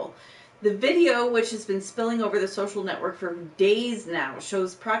viral. The video, which has been spilling over the social network for days now,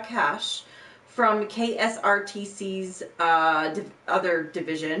 shows Prakash from KSRTC's other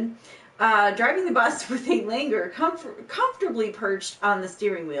division driving the bus with a langer comfortably perched on the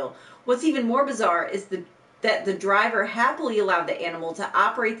steering wheel. What's even more bizarre is that the driver happily allowed the animal to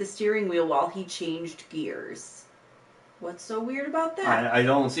operate the steering wheel while he changed gears. What's so weird about that? I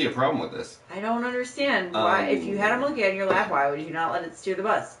don't see a problem with this. I don't understand why. If you had a monkey on your lap, why would you not let it steer the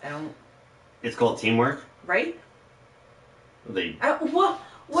bus? I don't. It's called teamwork. Right? What?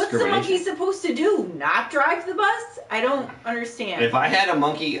 What's the monkey supposed to do? Not drive the bus? I don't understand. If I had a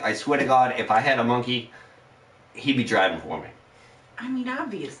monkey, I swear to God, if I had a monkey, he'd be driving for me. I mean,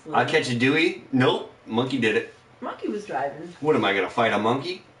 obviously. I'll catch a Dewey. Nope. Monkey did it. Monkey was driving. What am I going to fight a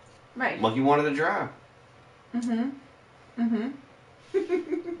monkey? Right. Monkey wanted to drive.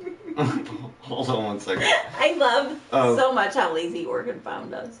 Hold on one second. I love so much how Lazy Orchid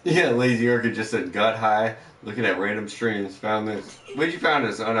found us. Yeah, Lazy Orchid just said gut high, looking at random streams, found this. Where'd you find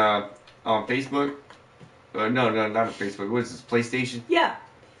this? On Facebook? No, not on Facebook. What is this, PlayStation? Yeah.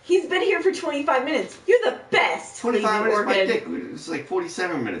 He's been here for 25 minutes. You're the best, 25 Lazy minutes, Orchid. my dick. It's like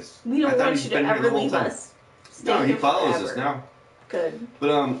 47 minutes. We don't want you to ever leave us. No, he follows us now. Good. But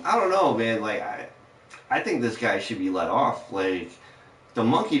I don't know, man. Like I think this guy should be let off. Like the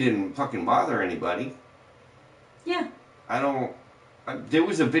monkey didn't fucking bother anybody. Yeah. There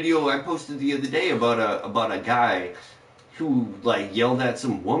was a video I posted the other day about a guy who like yelled at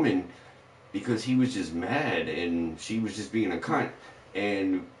some woman because he was just mad and she was just being a cunt,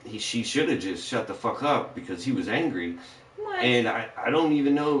 and she should have just shut the fuck up because he was angry. What? And I don't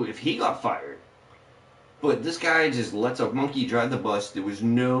even know if he got fired. But this guy just lets a monkey drive the bus. There was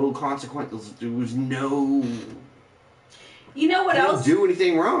no consequences. There was no... You know what else? Didn't do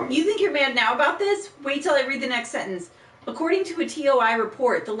anything wrong. You think you're mad now about this? Wait till I read the next sentence. According to a TOI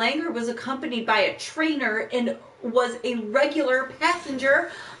report, the langer was accompanied by a trainer and was a regular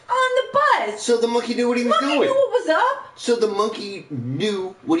passenger on the bus. So the monkey knew what he was doing. The monkey knew what was up. So the monkey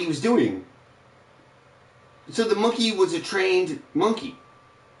knew what he was doing. So the monkey was a trained monkey.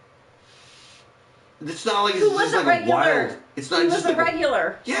 It's not like it's just like a wild... It's not just like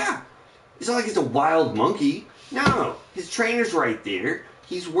regular. Yeah. It's not like it's a wild monkey. No. His trainer's right there.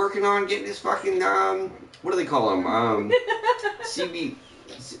 He's working on getting his fucking, what do they call them? CB...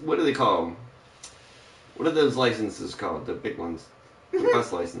 What do they call them? What are those licenses called? The big ones. The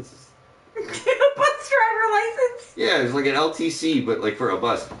bus licenses. Bus driver license? Yeah, it's like an LTC, but like for a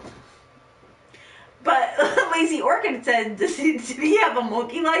bus. But Lazy Orchid said, did he have a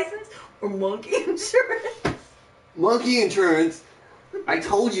monkey license or monkey insurance? Monkey insurance? I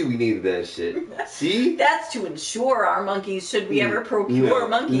told you we needed that shit. See? That's to insure our monkeys should we ever procure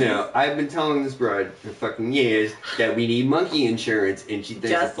monkeys. No, I've been telling this broad for fucking years that we need monkey insurance, and she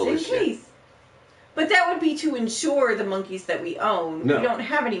thinks it's full of shit. Just in case. But that would be to insure the monkeys that we own. No. We don't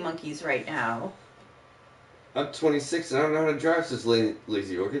have any monkeys right now. I'm 26 and I don't know how to drive this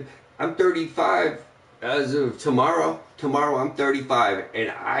Lazy Orchid. I'm 35 as of tomorrow. Tomorrow I'm 35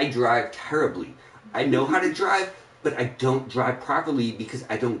 and I drive terribly. I know how to drive, but I don't drive properly because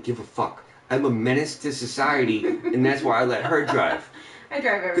I don't give a fuck. I'm a menace to society, and that's why I let her drive. I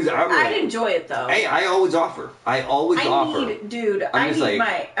drive everywhere. I'd enjoy it though. Hey, I always offer. I need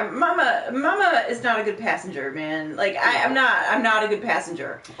my Mama is not a good passenger, man. Like I'm not a good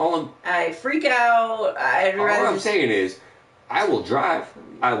passenger. I freak out. All I'm saying is, I will drive.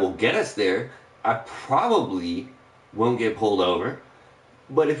 I will get us there. I probably won't get pulled over.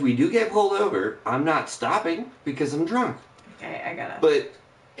 But if we do get pulled over, I'm not stopping because I'm drunk. Okay, I gotta. But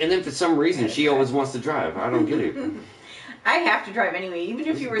And then for some reason, she always wants to drive. I don't get it. I have to drive anyway. Even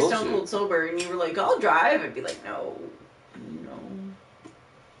if you were bullshit. stone cold sober and you were like, I'll drive, I'd be like, no.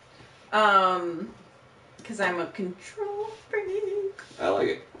 Because I'm a control freak. I like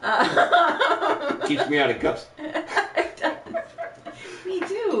it. Keeps me out of cups. Me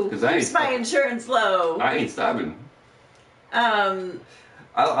too. Keeps my insurance low. I ain't stopping.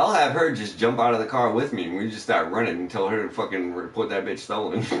 I'll have her just jump out of the car with me and we just start running and tell her to fucking report that bitch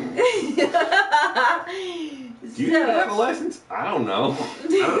stolen. Do you even have a license? I don't know.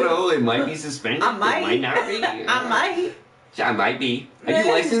 It might be suspended. I might. It might not be. I might. I might be. Are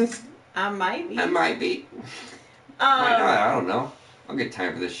you licensed? I might be. I might be. Might not. I don't know. I'll get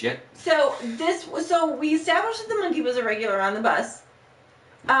time for this shit. So we established that the monkey was a regular on the bus.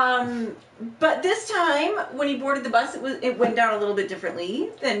 But this time, when he boarded the bus, it went down a little bit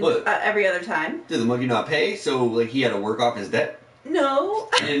differently than every other time. Did the monkey not pay? So like he had to work off his debt? No.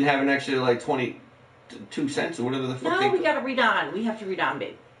 He didn't have an extra like 22 cents or whatever the fuck. No, we got to read on. We have to read on,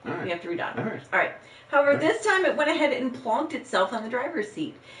 babe. All right. We have to read on. All right. All right. However, this time it went ahead and plonked itself on the driver's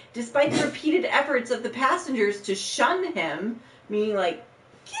seat. Despite the repeated efforts of the passengers to shun him, meaning like,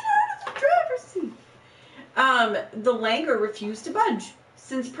 get out of the driver's seat, the langur refused to budge.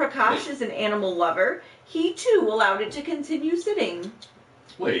 Since Prakash is an animal lover, he too allowed it to continue sitting.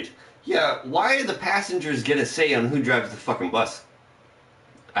 Wait. Yeah, why do the passengers get a say on who drives the fucking bus?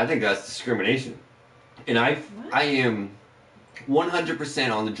 I think that's discrimination. And I am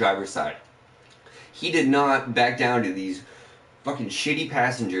 100% on the driver's side. He did not back down to these fucking shitty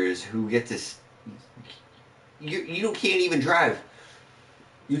passengers who get this. You can't even drive.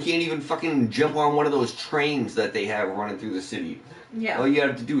 You can't even fucking jump on one of those trains that they have running through the city. Yeah. All you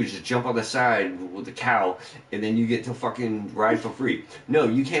have to do is just jump on the side with a cow, and then you get to fucking ride for free. No,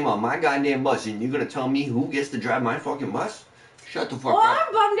 you came on my goddamn bus, and you're gonna tell me who gets to drive my fucking bus? Shut the fuck up. Well,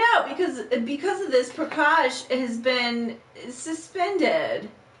 I'm bummed out because of this. Prakash has been suspended.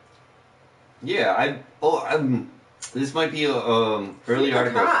 Yeah, this might be a early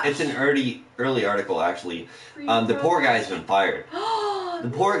article. It's an early article actually. The poor guy's been fired.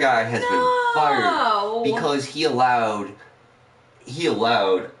 The poor guy has been fired because he allowed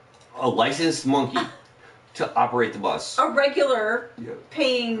a licensed monkey to operate the bus. A regular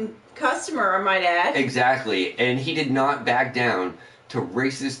paying customer, I might add. Exactly, and he did not back down to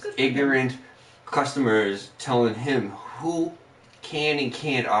racist, ignorant customers telling him who can and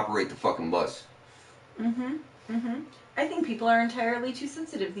can't operate the fucking bus. I think people are entirely too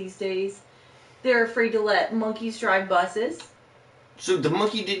sensitive these days. They're afraid to let monkeys drive buses. So the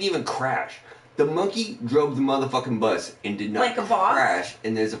monkey didn't even crash. The monkey drove the motherfucking bus and did not like a boss? crash,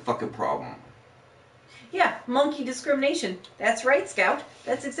 and there's a fucking problem. Yeah, monkey discrimination. That's right, Scout.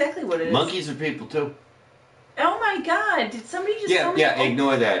 That's exactly what it is. Monkeys are people too. Oh my god, did somebody just tell me? Yeah,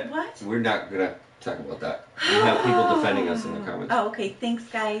 ignore that. What? We're not gonna talk about that. We have people defending us in the comments. Oh, okay. Thanks,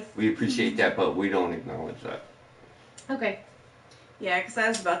 guys. We appreciate that, but we don't acknowledge that. Okay. Yeah, because I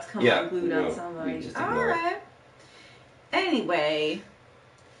was about to come unglued on somebody. We just ignore it. Alright. Anyway.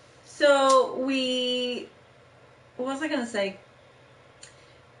 So, what was I going to say?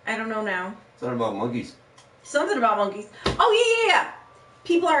 I don't know now. Something about monkeys. Something about monkeys. Oh, yeah.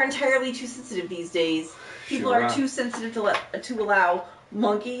 People are entirely too sensitive these days. People are too sensitive to allow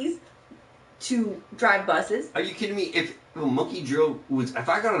monkeys to drive buses. Are you kidding me? If a monkey if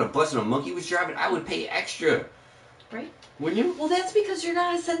I got on a bus and a monkey was driving, I would pay extra. Right? Wouldn't you? Well, that's because you're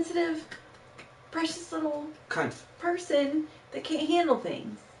not a sensitive, precious little person that can't handle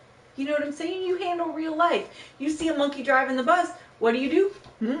things. You know what I'm saying? You handle real life. You see a monkey driving the bus. What do?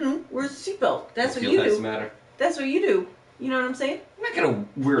 Where's the seatbelt? That's what you do. Matter. That's what you do. You know what I'm saying? I'm not gonna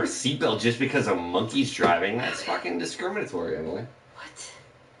wear a seatbelt just because a monkey's driving. That's fucking discriminatory, Emily. What?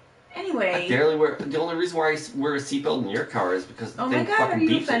 Anyway. I barely wear. The only reason why I wear a seatbelt in your car is because the thing fucking beeps at me. Oh my god, are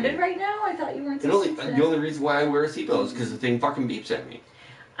you offended right now? I thought you weren't. The only reason why I wear a seatbelt is because the thing fucking beeps at me.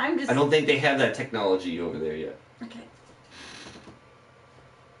 I don't think they have that technology over there yet. Okay.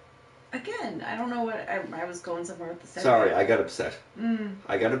 Again, I don't know what I was going somewhere with the second. Sorry, I got upset.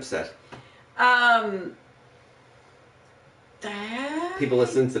 I got upset. People are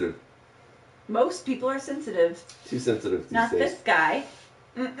sensitive. Most people are sensitive. Too sensitive these Not days. this guy.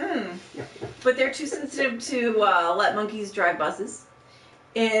 But they're too sensitive to let monkeys drive buses.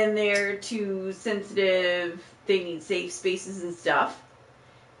 And they're too sensitive. They need safe spaces and stuff.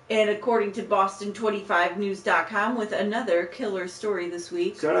 And according to Boston25News.com with another killer story this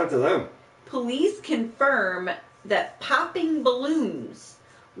week. Shout out to them. Police confirm that popping balloons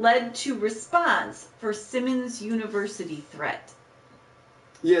led to response for Simmons University threat.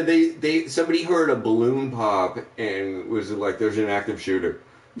 Yeah, somebody heard a balloon pop and was like, there's an active shooter.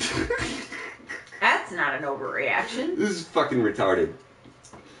 That's not an overreaction. This is fucking retarded.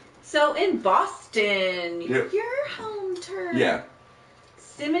 So in Boston, Yep. your home turf. Yeah.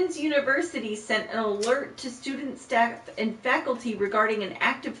 Simmons University sent an alert to student, staff, and faculty regarding an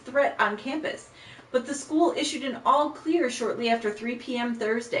active threat on campus, but the school issued an all-clear shortly after 3 p.m.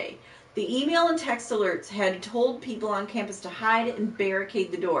 Thursday. The email and text alerts had told people on campus to hide and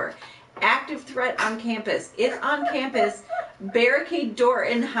barricade the door. Active threat on campus. If on campus, barricade door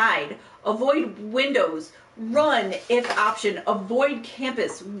and hide. Avoid windows. Run if option. Avoid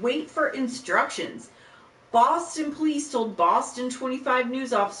campus. Wait for instructions. Boston police told Boston 25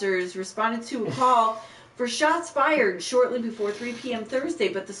 news officers responded to a call for shots fired shortly before 3 p.m. Thursday,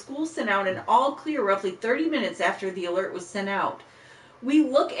 but the school sent out an all-clear roughly 30 minutes after the alert was sent out. We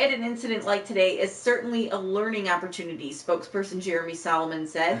look at an incident like today as certainly a learning opportunity, spokesperson Jeremy Solomon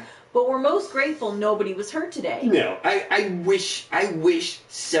said, but we're most grateful nobody was hurt today. No, I wish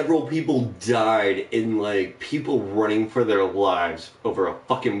several people died in, like, people running for their lives over a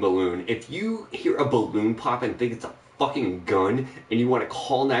fucking balloon. If you hear a balloon pop and think it's a fucking gun, and you want to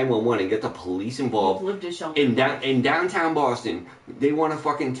call 911 and get the police involved, You've lived a shelter in downtown Boston, they want to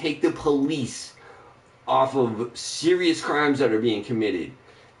fucking take the police off of serious crimes that are being committed.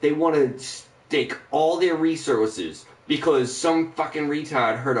 They want to stake all their resources because some fucking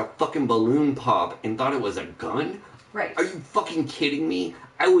retard heard a fucking balloon pop and thought it was a gun? Right. Are you fucking kidding me?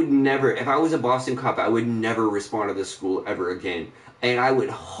 I would never, if I was a Boston cop, I would never respond to this school ever again. And I would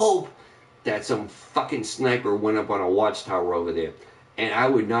hope that some fucking sniper went up on a watchtower over there. And I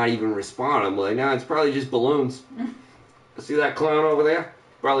would not even respond. I'm like, nah, it's probably just balloons. See that clown over there?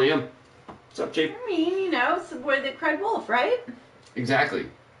 Probably him. What's up, Chief? I mean, you know, it's the boy that cried wolf, right? Exactly.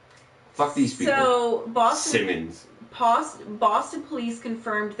 Fuck these people. So, Boston police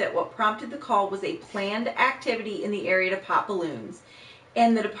confirmed that what prompted the call was a planned activity in the area to pop balloons.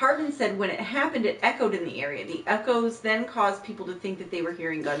 And the department said when it happened, it echoed in the area. The echoes then caused people to think that they were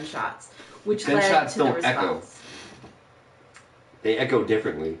hearing gunshots, which led to the response. Echo. They echo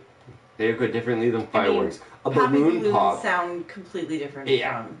differently. They echo differently than fireworks. I mean, a balloon pop sound completely different.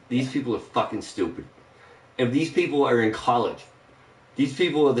 Yeah, these people are fucking stupid. If these people are in college, these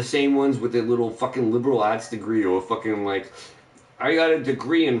people are the same ones with their little fucking liberal arts degree or fucking like, I got a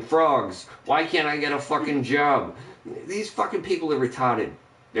degree in frogs. Why can't I get a fucking job? These fucking people are retarded.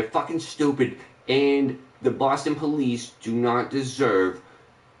 They're fucking stupid. And the Boston police do not deserve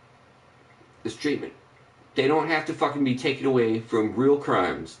this treatment. They don't have to fucking be taken away from real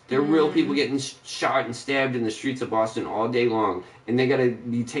crimes. They're real people getting shot and stabbed in the streets of Boston all day long. And they gotta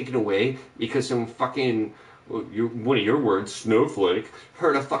be taken away because some fucking, one of your words, snowflake,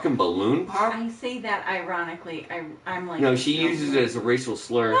 heard a fucking balloon pop? I say that ironically. I'm like... No, she uses it as a racial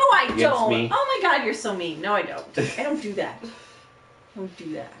slur. No, I against don't. Me. Oh my god, you're so mean. No, I don't. I don't do that. I don't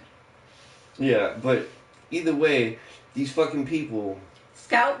do that. Yeah, but either way, these fucking people...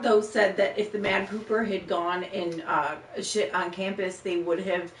 Scout, though, said that if the Mad Cooper had gone and shit on campus, they would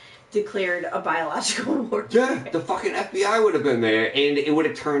have declared a biological war. Yeah, the fucking FBI would have been there, and it would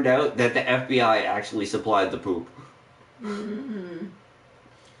have turned out that the FBI actually supplied the poop. Mm-hmm.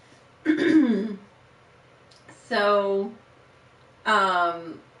 So,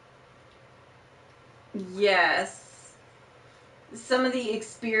 yes. Some of the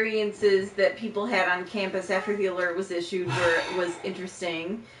experiences that people had on campus after the alert was issued was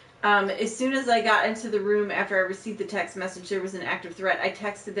interesting. As soon as I got into the room after I received the text message there was an active threat, I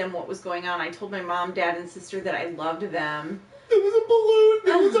texted them what was going on. I told my mom, dad, and sister that I loved them. There was a balloon,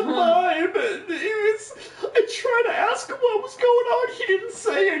 there was a vibe, I tried to ask him what was going on, he didn't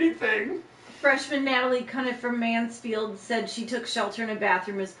say anything. Freshman Natalie Cunniff from Mansfield said she took shelter in a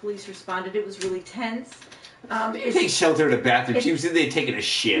bathroom as police responded. It was really tense. Take shelter in a bathroom. She was in there taking a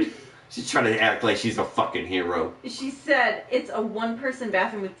shit. She's trying to act like she's a fucking hero. She said it's a one-person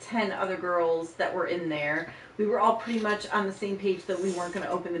bathroom with 10 other girls that were in there. We were all pretty much on the same page that we weren't going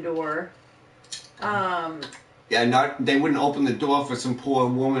to open the door. Yeah, they wouldn't open the door for some poor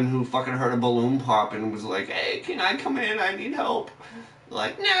woman who fucking heard a balloon pop and was like, hey, can I come in? I need help.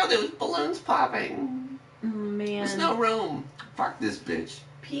 Like, no, there was balloons popping. Oh, man. There's no room. Fuck this bitch.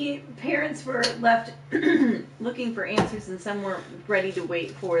 Parents were left looking for answers and some weren't ready to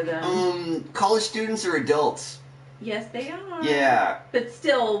wait for them. College students are adults. Yes, they are. Yeah. But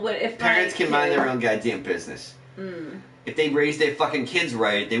still, what if parents can mind their own goddamn business? If they raised their fucking kids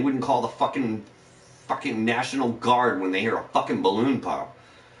right, they wouldn't call the fucking National Guard when they hear a fucking balloon pop.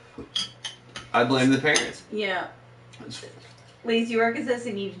 I blame the parents. Yeah. Lazy Orca says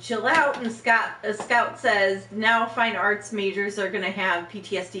they need to chill out, and Scout says now fine arts majors are going to have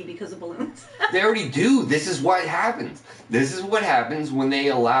PTSD because of balloons. They already do. This is what happens. This is what happens when they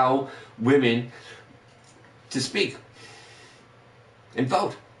allow women to speak and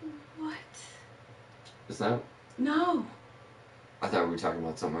vote. What? Is that? No. I thought we were talking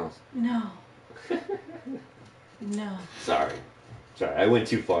about something else. No. No. Sorry, I went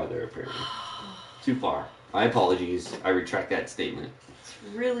too far there apparently. Too far. My apologies. I retract that statement. It's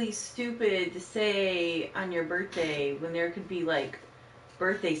really stupid to say on your birthday when there could be like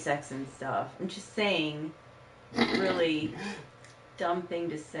birthday sex and stuff. I'm just saying, really dumb thing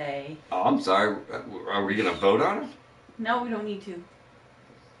to say. Oh, I'm sorry. Are we gonna vote on it? No, we don't need to.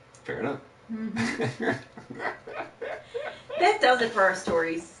 Fair enough. Mm-hmm. That does it for our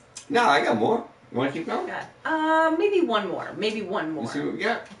stories. No, I got more. You want to keep going? Maybe one more. Maybe one more. Let's see what we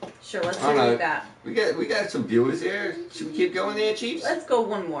got. Sure, let's see what we got. We got some viewers here. Should we keep going there, Chiefs? Let's go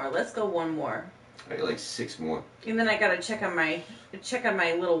one more. I got like 6 more. And then I gotta check on my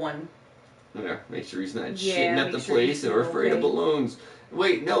little one. Yeah, make sure he's not shitting at the place or afraid of balloons.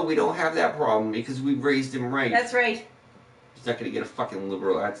 Wait, no, we don't have that problem because we raised him right. That's right. He's not gonna get a fucking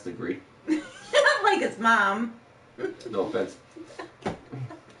liberal arts degree. Like his mom. No offense.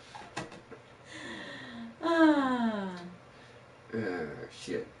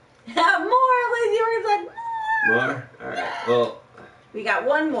 Shit. More, Lazy Orca said more. More? Alright, well. We got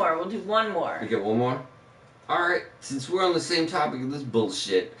one more. We'll do one more. We got one more? Alright, since we're on the same topic of this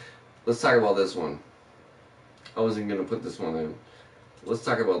bullshit, let's talk about this one. I wasn't gonna put this one in. Let's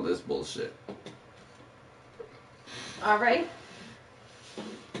talk about this bullshit. Alright.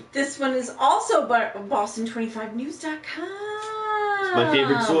 This one is also Boston25news.com. It's my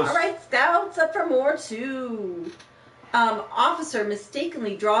favorite source. Alright, Scouts up for more too. Officer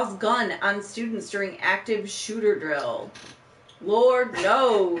mistakenly draws gun on students during active shooter drill. Lord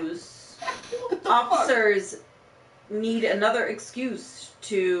knows. Officers need another excuse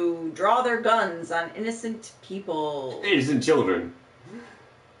to draw their guns on innocent people. Innocent children.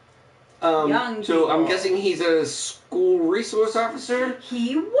 Young so people. I'm guessing he's a school resource officer?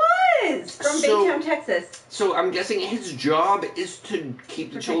 He was! From Baytown, Texas. So I'm guessing his job is to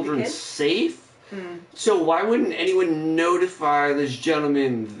keep the children kids? safe? Hmm. So why wouldn't anyone notify this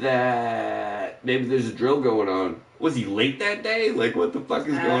gentleman that maybe there's a drill going on? Was he late that day? Like, what the fuck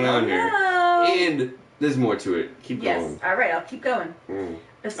is going on here? And there's more to it. Keep going. Yes. All right, I'll keep going.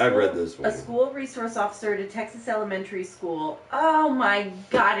 I've read this one. A school resource officer at a Texas elementary school. Oh my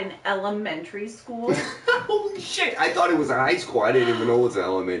God, an elementary school? Holy shit! I thought it was a high school. I didn't even know it was an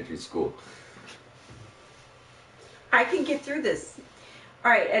elementary school. I can get through this. All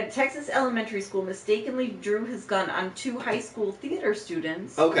right, at a Texas elementary school, mistakenly drew his gun on 2 high school theater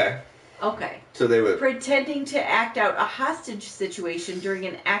students. Okay. Okay. So they were pretending to act out a hostage situation during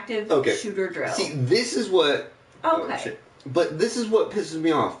an active shooter drill. See, this is what. Okay. Oh, shit. But this is what pisses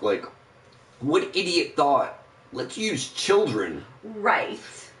me off. Like, what idiot thought? Let's use children. Right.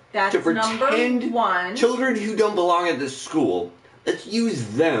 That's to pretend number one. Children who don't belong at this school. Let's use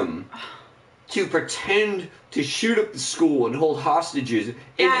them to pretend to shoot up the school and hold hostages. And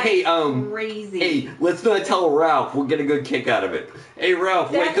That's crazy. Hey, let's not tell Ralph. We'll get a good kick out of it. Hey,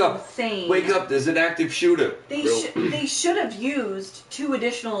 Ralph, That's wake up! Insane. Wake up! There's an active shooter. They should have used 2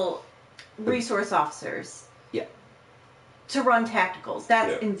 additional resource officers. Yeah. To run tacticals.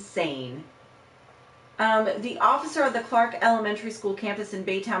 That's insane. The officer of the Clark Elementary School campus in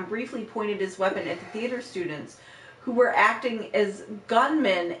Baytown briefly pointed his weapon at the theater students who were acting as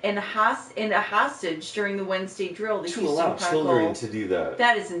gunmen in a hostage during the Wednesday drill. To allow children to do that.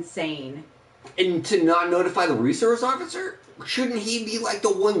 That is insane. And to not notify the resource officer? Shouldn't he be like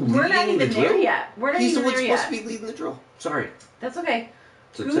the one leading the drill? We're not even there yet. He's the one supposed to be leading the drill. Sorry. That's okay.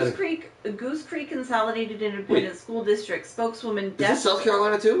 Goose Creek Consolidated Independent School District spokeswoman Is this South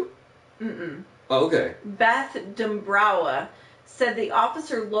Carolina too? Mm-mm. Oh, okay. Beth Dombrawa said the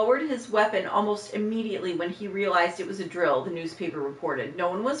officer lowered his weapon almost immediately when he realized it was a drill, the newspaper reported. No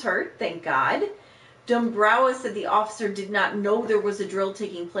one was hurt, thank God. Dombrawa said the officer did not know there was a drill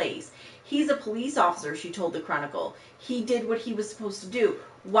taking place. He's a police officer, she told the Chronicle. He did what he was supposed to do.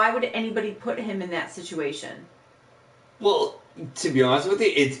 Why would anybody put him in that situation? Well, to be honest with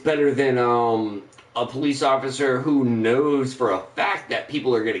you, it's better than a police officer who knows for a fact that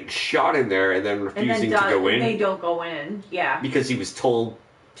people are getting shot in there and then refusing to go in. They don't go in, yeah. Because he was told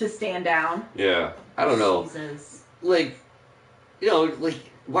to stand down. Yeah, I don't know. Jesus. Like,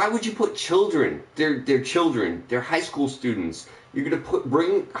 why would you put children? They're children. They're high school students. You're gonna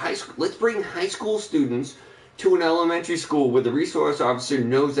let's bring high school students to an elementary school where the resource officer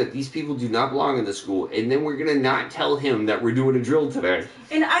knows that these people do not belong in the school, and then we're gonna not tell him that we're doing a drill today.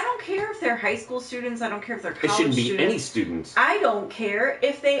 And I don't care if they're high school students. I don't care if they're college students. It shouldn't be any students. I don't care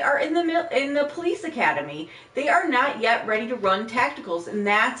if they are in the police academy. They are not yet ready to run tacticals, and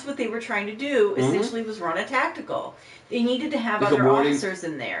that's what they were trying to do. Essentially, was run a tactical. They needed to have other officers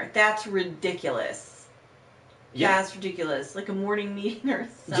in there. That's ridiculous. Yeah. That's ridiculous. Like a morning meeting or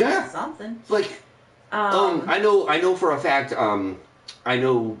something. Yeah. Something. Like. I know for a fact, I'm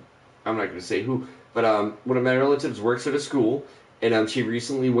not going to say who, but one of my relatives works at a school, and she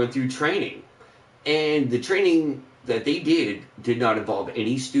recently went through training. And the training that they did not involve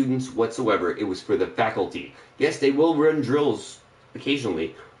any students whatsoever. It was for the faculty. Yes, they will run drills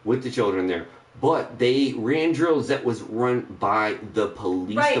occasionally with the children there, but they ran drills that was run by the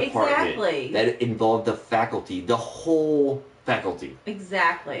police department. Exactly. That involved the faculty, the whole faculty.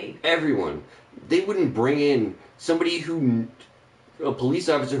 Exactly. Everyone. They wouldn't bring in a police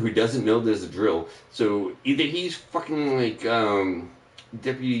officer who doesn't know there's a drill. So either he's fucking like,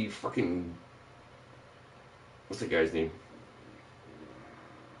 deputy fucking, what's that guy's name?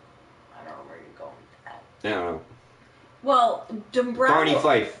 I don't know where you're going with that. I don't know. Well, Dombrowski. Barney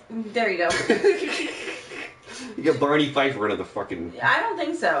Fife. There you go. You got Barney Fife running the fucking... I don't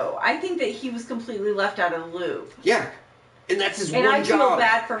think so. I think that he was completely left out of the loop. Yeah. And that's his one job. And I feel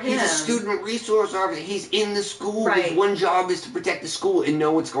bad for him. He's a student resource officer. He's in the school. Right. His one job is to protect the school and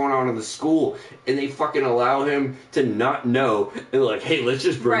know what's going on in the school. And they fucking allow him to not know. And like, hey, let's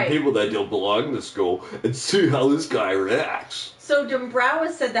just bring people that don't belong in the school and see how this guy reacts. So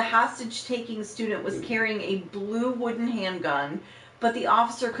Dombrowski said the hostage-taking student was carrying a blue wooden handgun, but the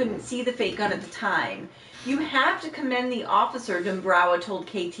officer couldn't see the fake gun at the time. You have to commend the officer, Dombrowski told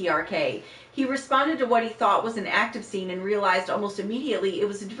KTRK. He responded to what he thought was an active scene and realized almost immediately it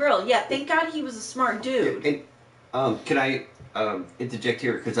was a drill. Yeah, thank God he was a smart dude. And can I interject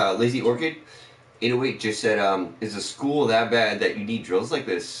here? Because Lazy Orchid 808 just said, is a school that bad that you need drills like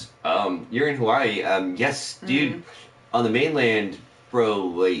this? You're in Hawaii. Yes, dude. On the mainland, bro,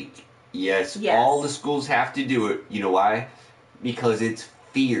 like, yes, all the schools have to do it. You know why? Because it's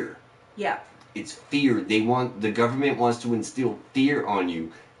fear. Yeah. It's fear. The government wants to instill fear on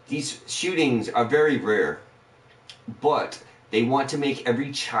you. These shootings are very rare, but they want to make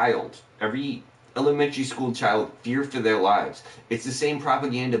every child, every elementary school child, fear for their lives. It's the same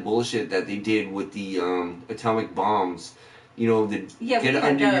propaganda bullshit that they did with the atomic bombs. You know,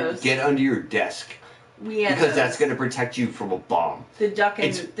 get under your desk. Because that's going to protect you from a bomb. The duck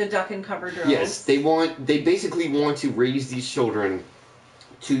and cover drills. Yes, they basically want to raise these children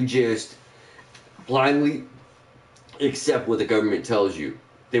to just blindly accept what the government tells you.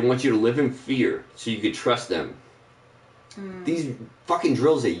 They want you to live in fear so you can trust them. These fucking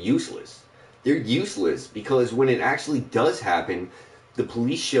drills are useless. They're useless because when it actually does happen, the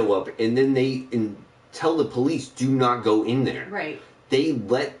police show up and then they tell the police, do not go in there. Right. They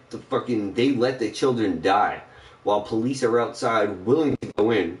let the children die while police are outside willing to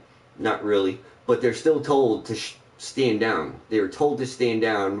go in. Not really, but they're still told to stand down. They were told to stand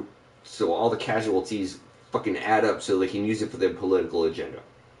down so all the casualties fucking add up so they can use it for their political agenda.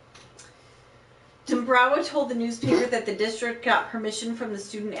 Dombrowski told the newspaper that the district got permission from the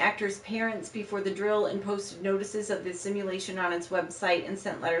student actors' parents before the drill and posted notices of the simulation on its website and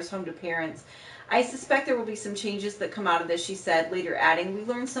sent letters home to parents. I suspect there will be some changes that come out of this, she said, later adding, we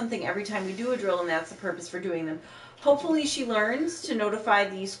learn something every time we do a drill and that's the purpose for doing them. Hopefully she learns to notify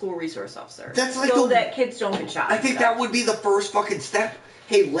the school resource officer so that kids don't get shot. I think that would be the first fucking step.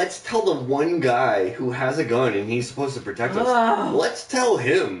 Hey, let's tell the one guy who has a gun and he's supposed to protect us. Let's tell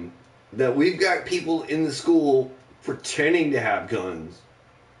him that we've got people in the school pretending to have guns.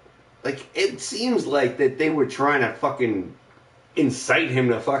 Like, it seems like that they were trying to fucking incite him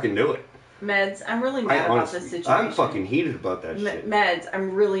to fucking do it. Meds, I'm really mad about this situation. I'm fucking heated about that shit. Meds,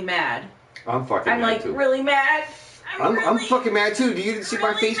 I'm really mad. I'm fucking mad too. Really mad. I'm fucking mad too. Did you see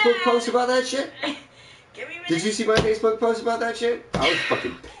my Facebook post about that shit? Give me a minute. Did you see my Facebook post about that shit? I was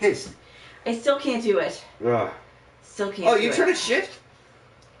fucking pissed. I still can't do it. Still can't do it. Oh, you trying to shift?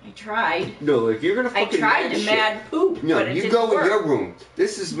 I tried. No, if you're gonna fucking I tried to mad poop, no, but it you didn't go work. in your room.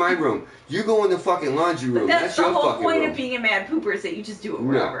 This is my room. You go in the fucking laundry room. But that's your the whole fucking point room. of being a mad pooper is that you just do it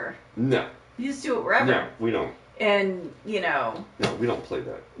wherever. No. You just do it wherever. No, we don't. And, No, we don't play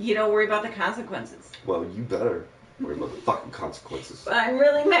that. you don't worry about the consequences. Well, you better worry about the fucking consequences. But I'm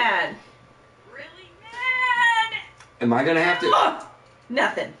really mad. Really mad! Am I gonna have to...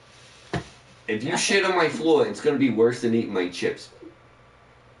 Nothing. If you shit on my floor, it's gonna be worse than eating my chips.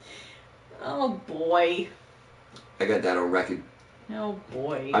 Oh, boy. I got that on record. Oh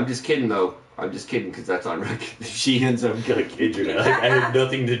boy. I'm just kidding though. I'm just kidding because that's on record. If she ends up getting injured, I had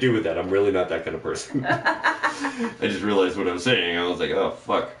nothing to do with that. I'm really not that kind of person. I just realized what I was saying. I was like, oh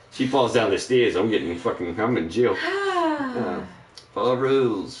fuck. She falls down the stairs. I'm in jail. Follow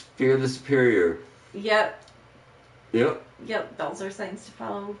rules. Fear the superior. Yep. Yep. Yep. Those are signs to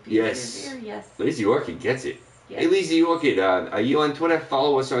follow. Yes. Fear. Yes. Lazy Orchid gets it. Yep. Hey, Lazy Orchid, are you on Twitter?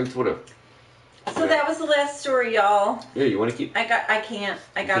 Follow us on Twitter. So that was the last story, y'all. Yeah, you want to keep? I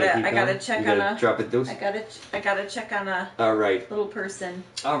gotta check on a. Drop it, those. I gotta check on a. All right. Little person.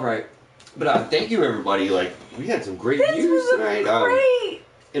 All right. But thank you, everybody. Like, we had some great This views was tonight. Great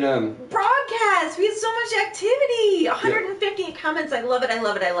and broadcast. We had so much activity. 150 comments. I love it. I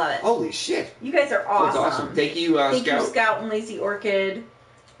love it. I love it. Holy shit. You guys are awesome. That's awesome. Thank you, Thank Scout. you, Scout and Lazy Orchid.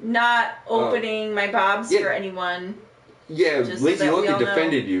 Not opening my bobs for anyone. Yeah, Just Lazy so Orchid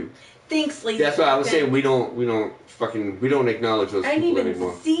defended you. Thanks, Lazy Orchid. That's why I was saying we don't acknowledge those I didn't people even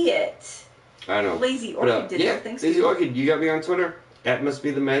anymore. see it. I know. Lazy Orchid did yeah, that. Thanks. Lazy Orchid, you got me on Twitter at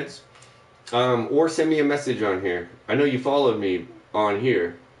mustbethemeds, or send me a message on here. I know you followed me on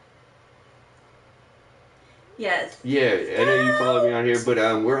here. Yes. Yeah, I know you followed me on here, but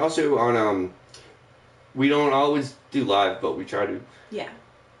we're also on we don't always do live, but we try to. Yeah.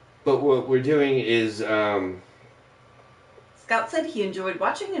 But what we're doing is Scout said he enjoyed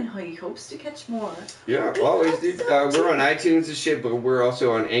watching and he hopes to catch more. yeah, always do. We're on iTunes and shit, but we're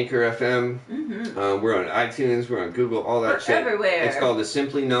also on Anchor FM. Mm-hmm. We're on iTunes. We're on Google. All that we're shit. Everywhere. It's called the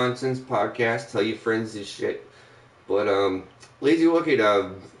Simply Nonsense Podcast. Tell your friends this shit. But Lazy Orchid,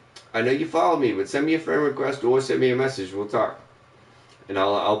 I know you follow me, but send me a friend request or send me a message. We'll talk, and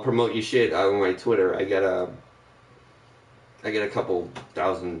I'll promote your shit on my Twitter. I got a couple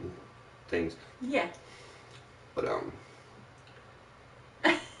thousand things. Yeah. But a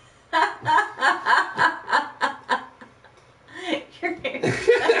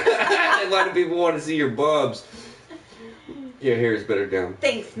lot of people want to see your bobs. Your hair is better down.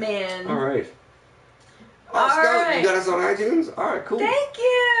 Thanks, man. All right. All Scout, right. you got us on iTunes? All right, cool. Thank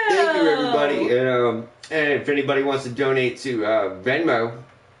you. Thank you, everybody. And if anybody wants to donate to Venmo,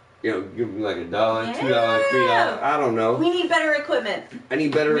 give me like $1, $2, $3. I don't know. We need better equipment. I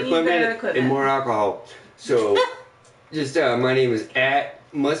need better equipment and more alcohol. So, just my name is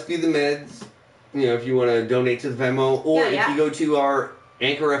 @mustbethemeds. If you want to donate to the Venmo, or if you go to our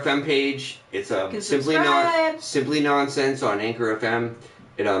Anchor FM page, it's Simply Nonsense on Anchor FM.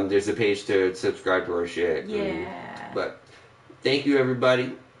 And there's a page to subscribe to our shit. Yeah. But thank you,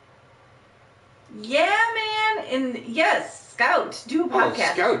 everybody. Yeah, man. And yes, Scout, do a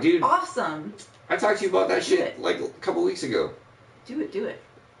podcast. Oh, Scout, dude. Awesome. I talked to you about that shit like a couple weeks ago. Do it. Do it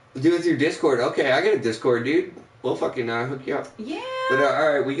through Discord. Okay, I got a Discord, dude. We'll fucking hook you up. Yeah. But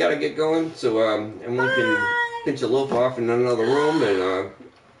all right, we gotta get going. So and we can pinch a loaf off in another room.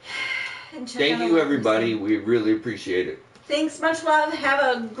 And thank you, everybody. We really appreciate it. Thanks, much love. Have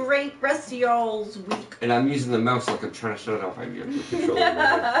a great rest of y'all's week. And I'm using the mouse like I'm trying to shut it off. I have to control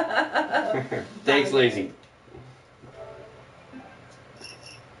it. Thanks, Lazy.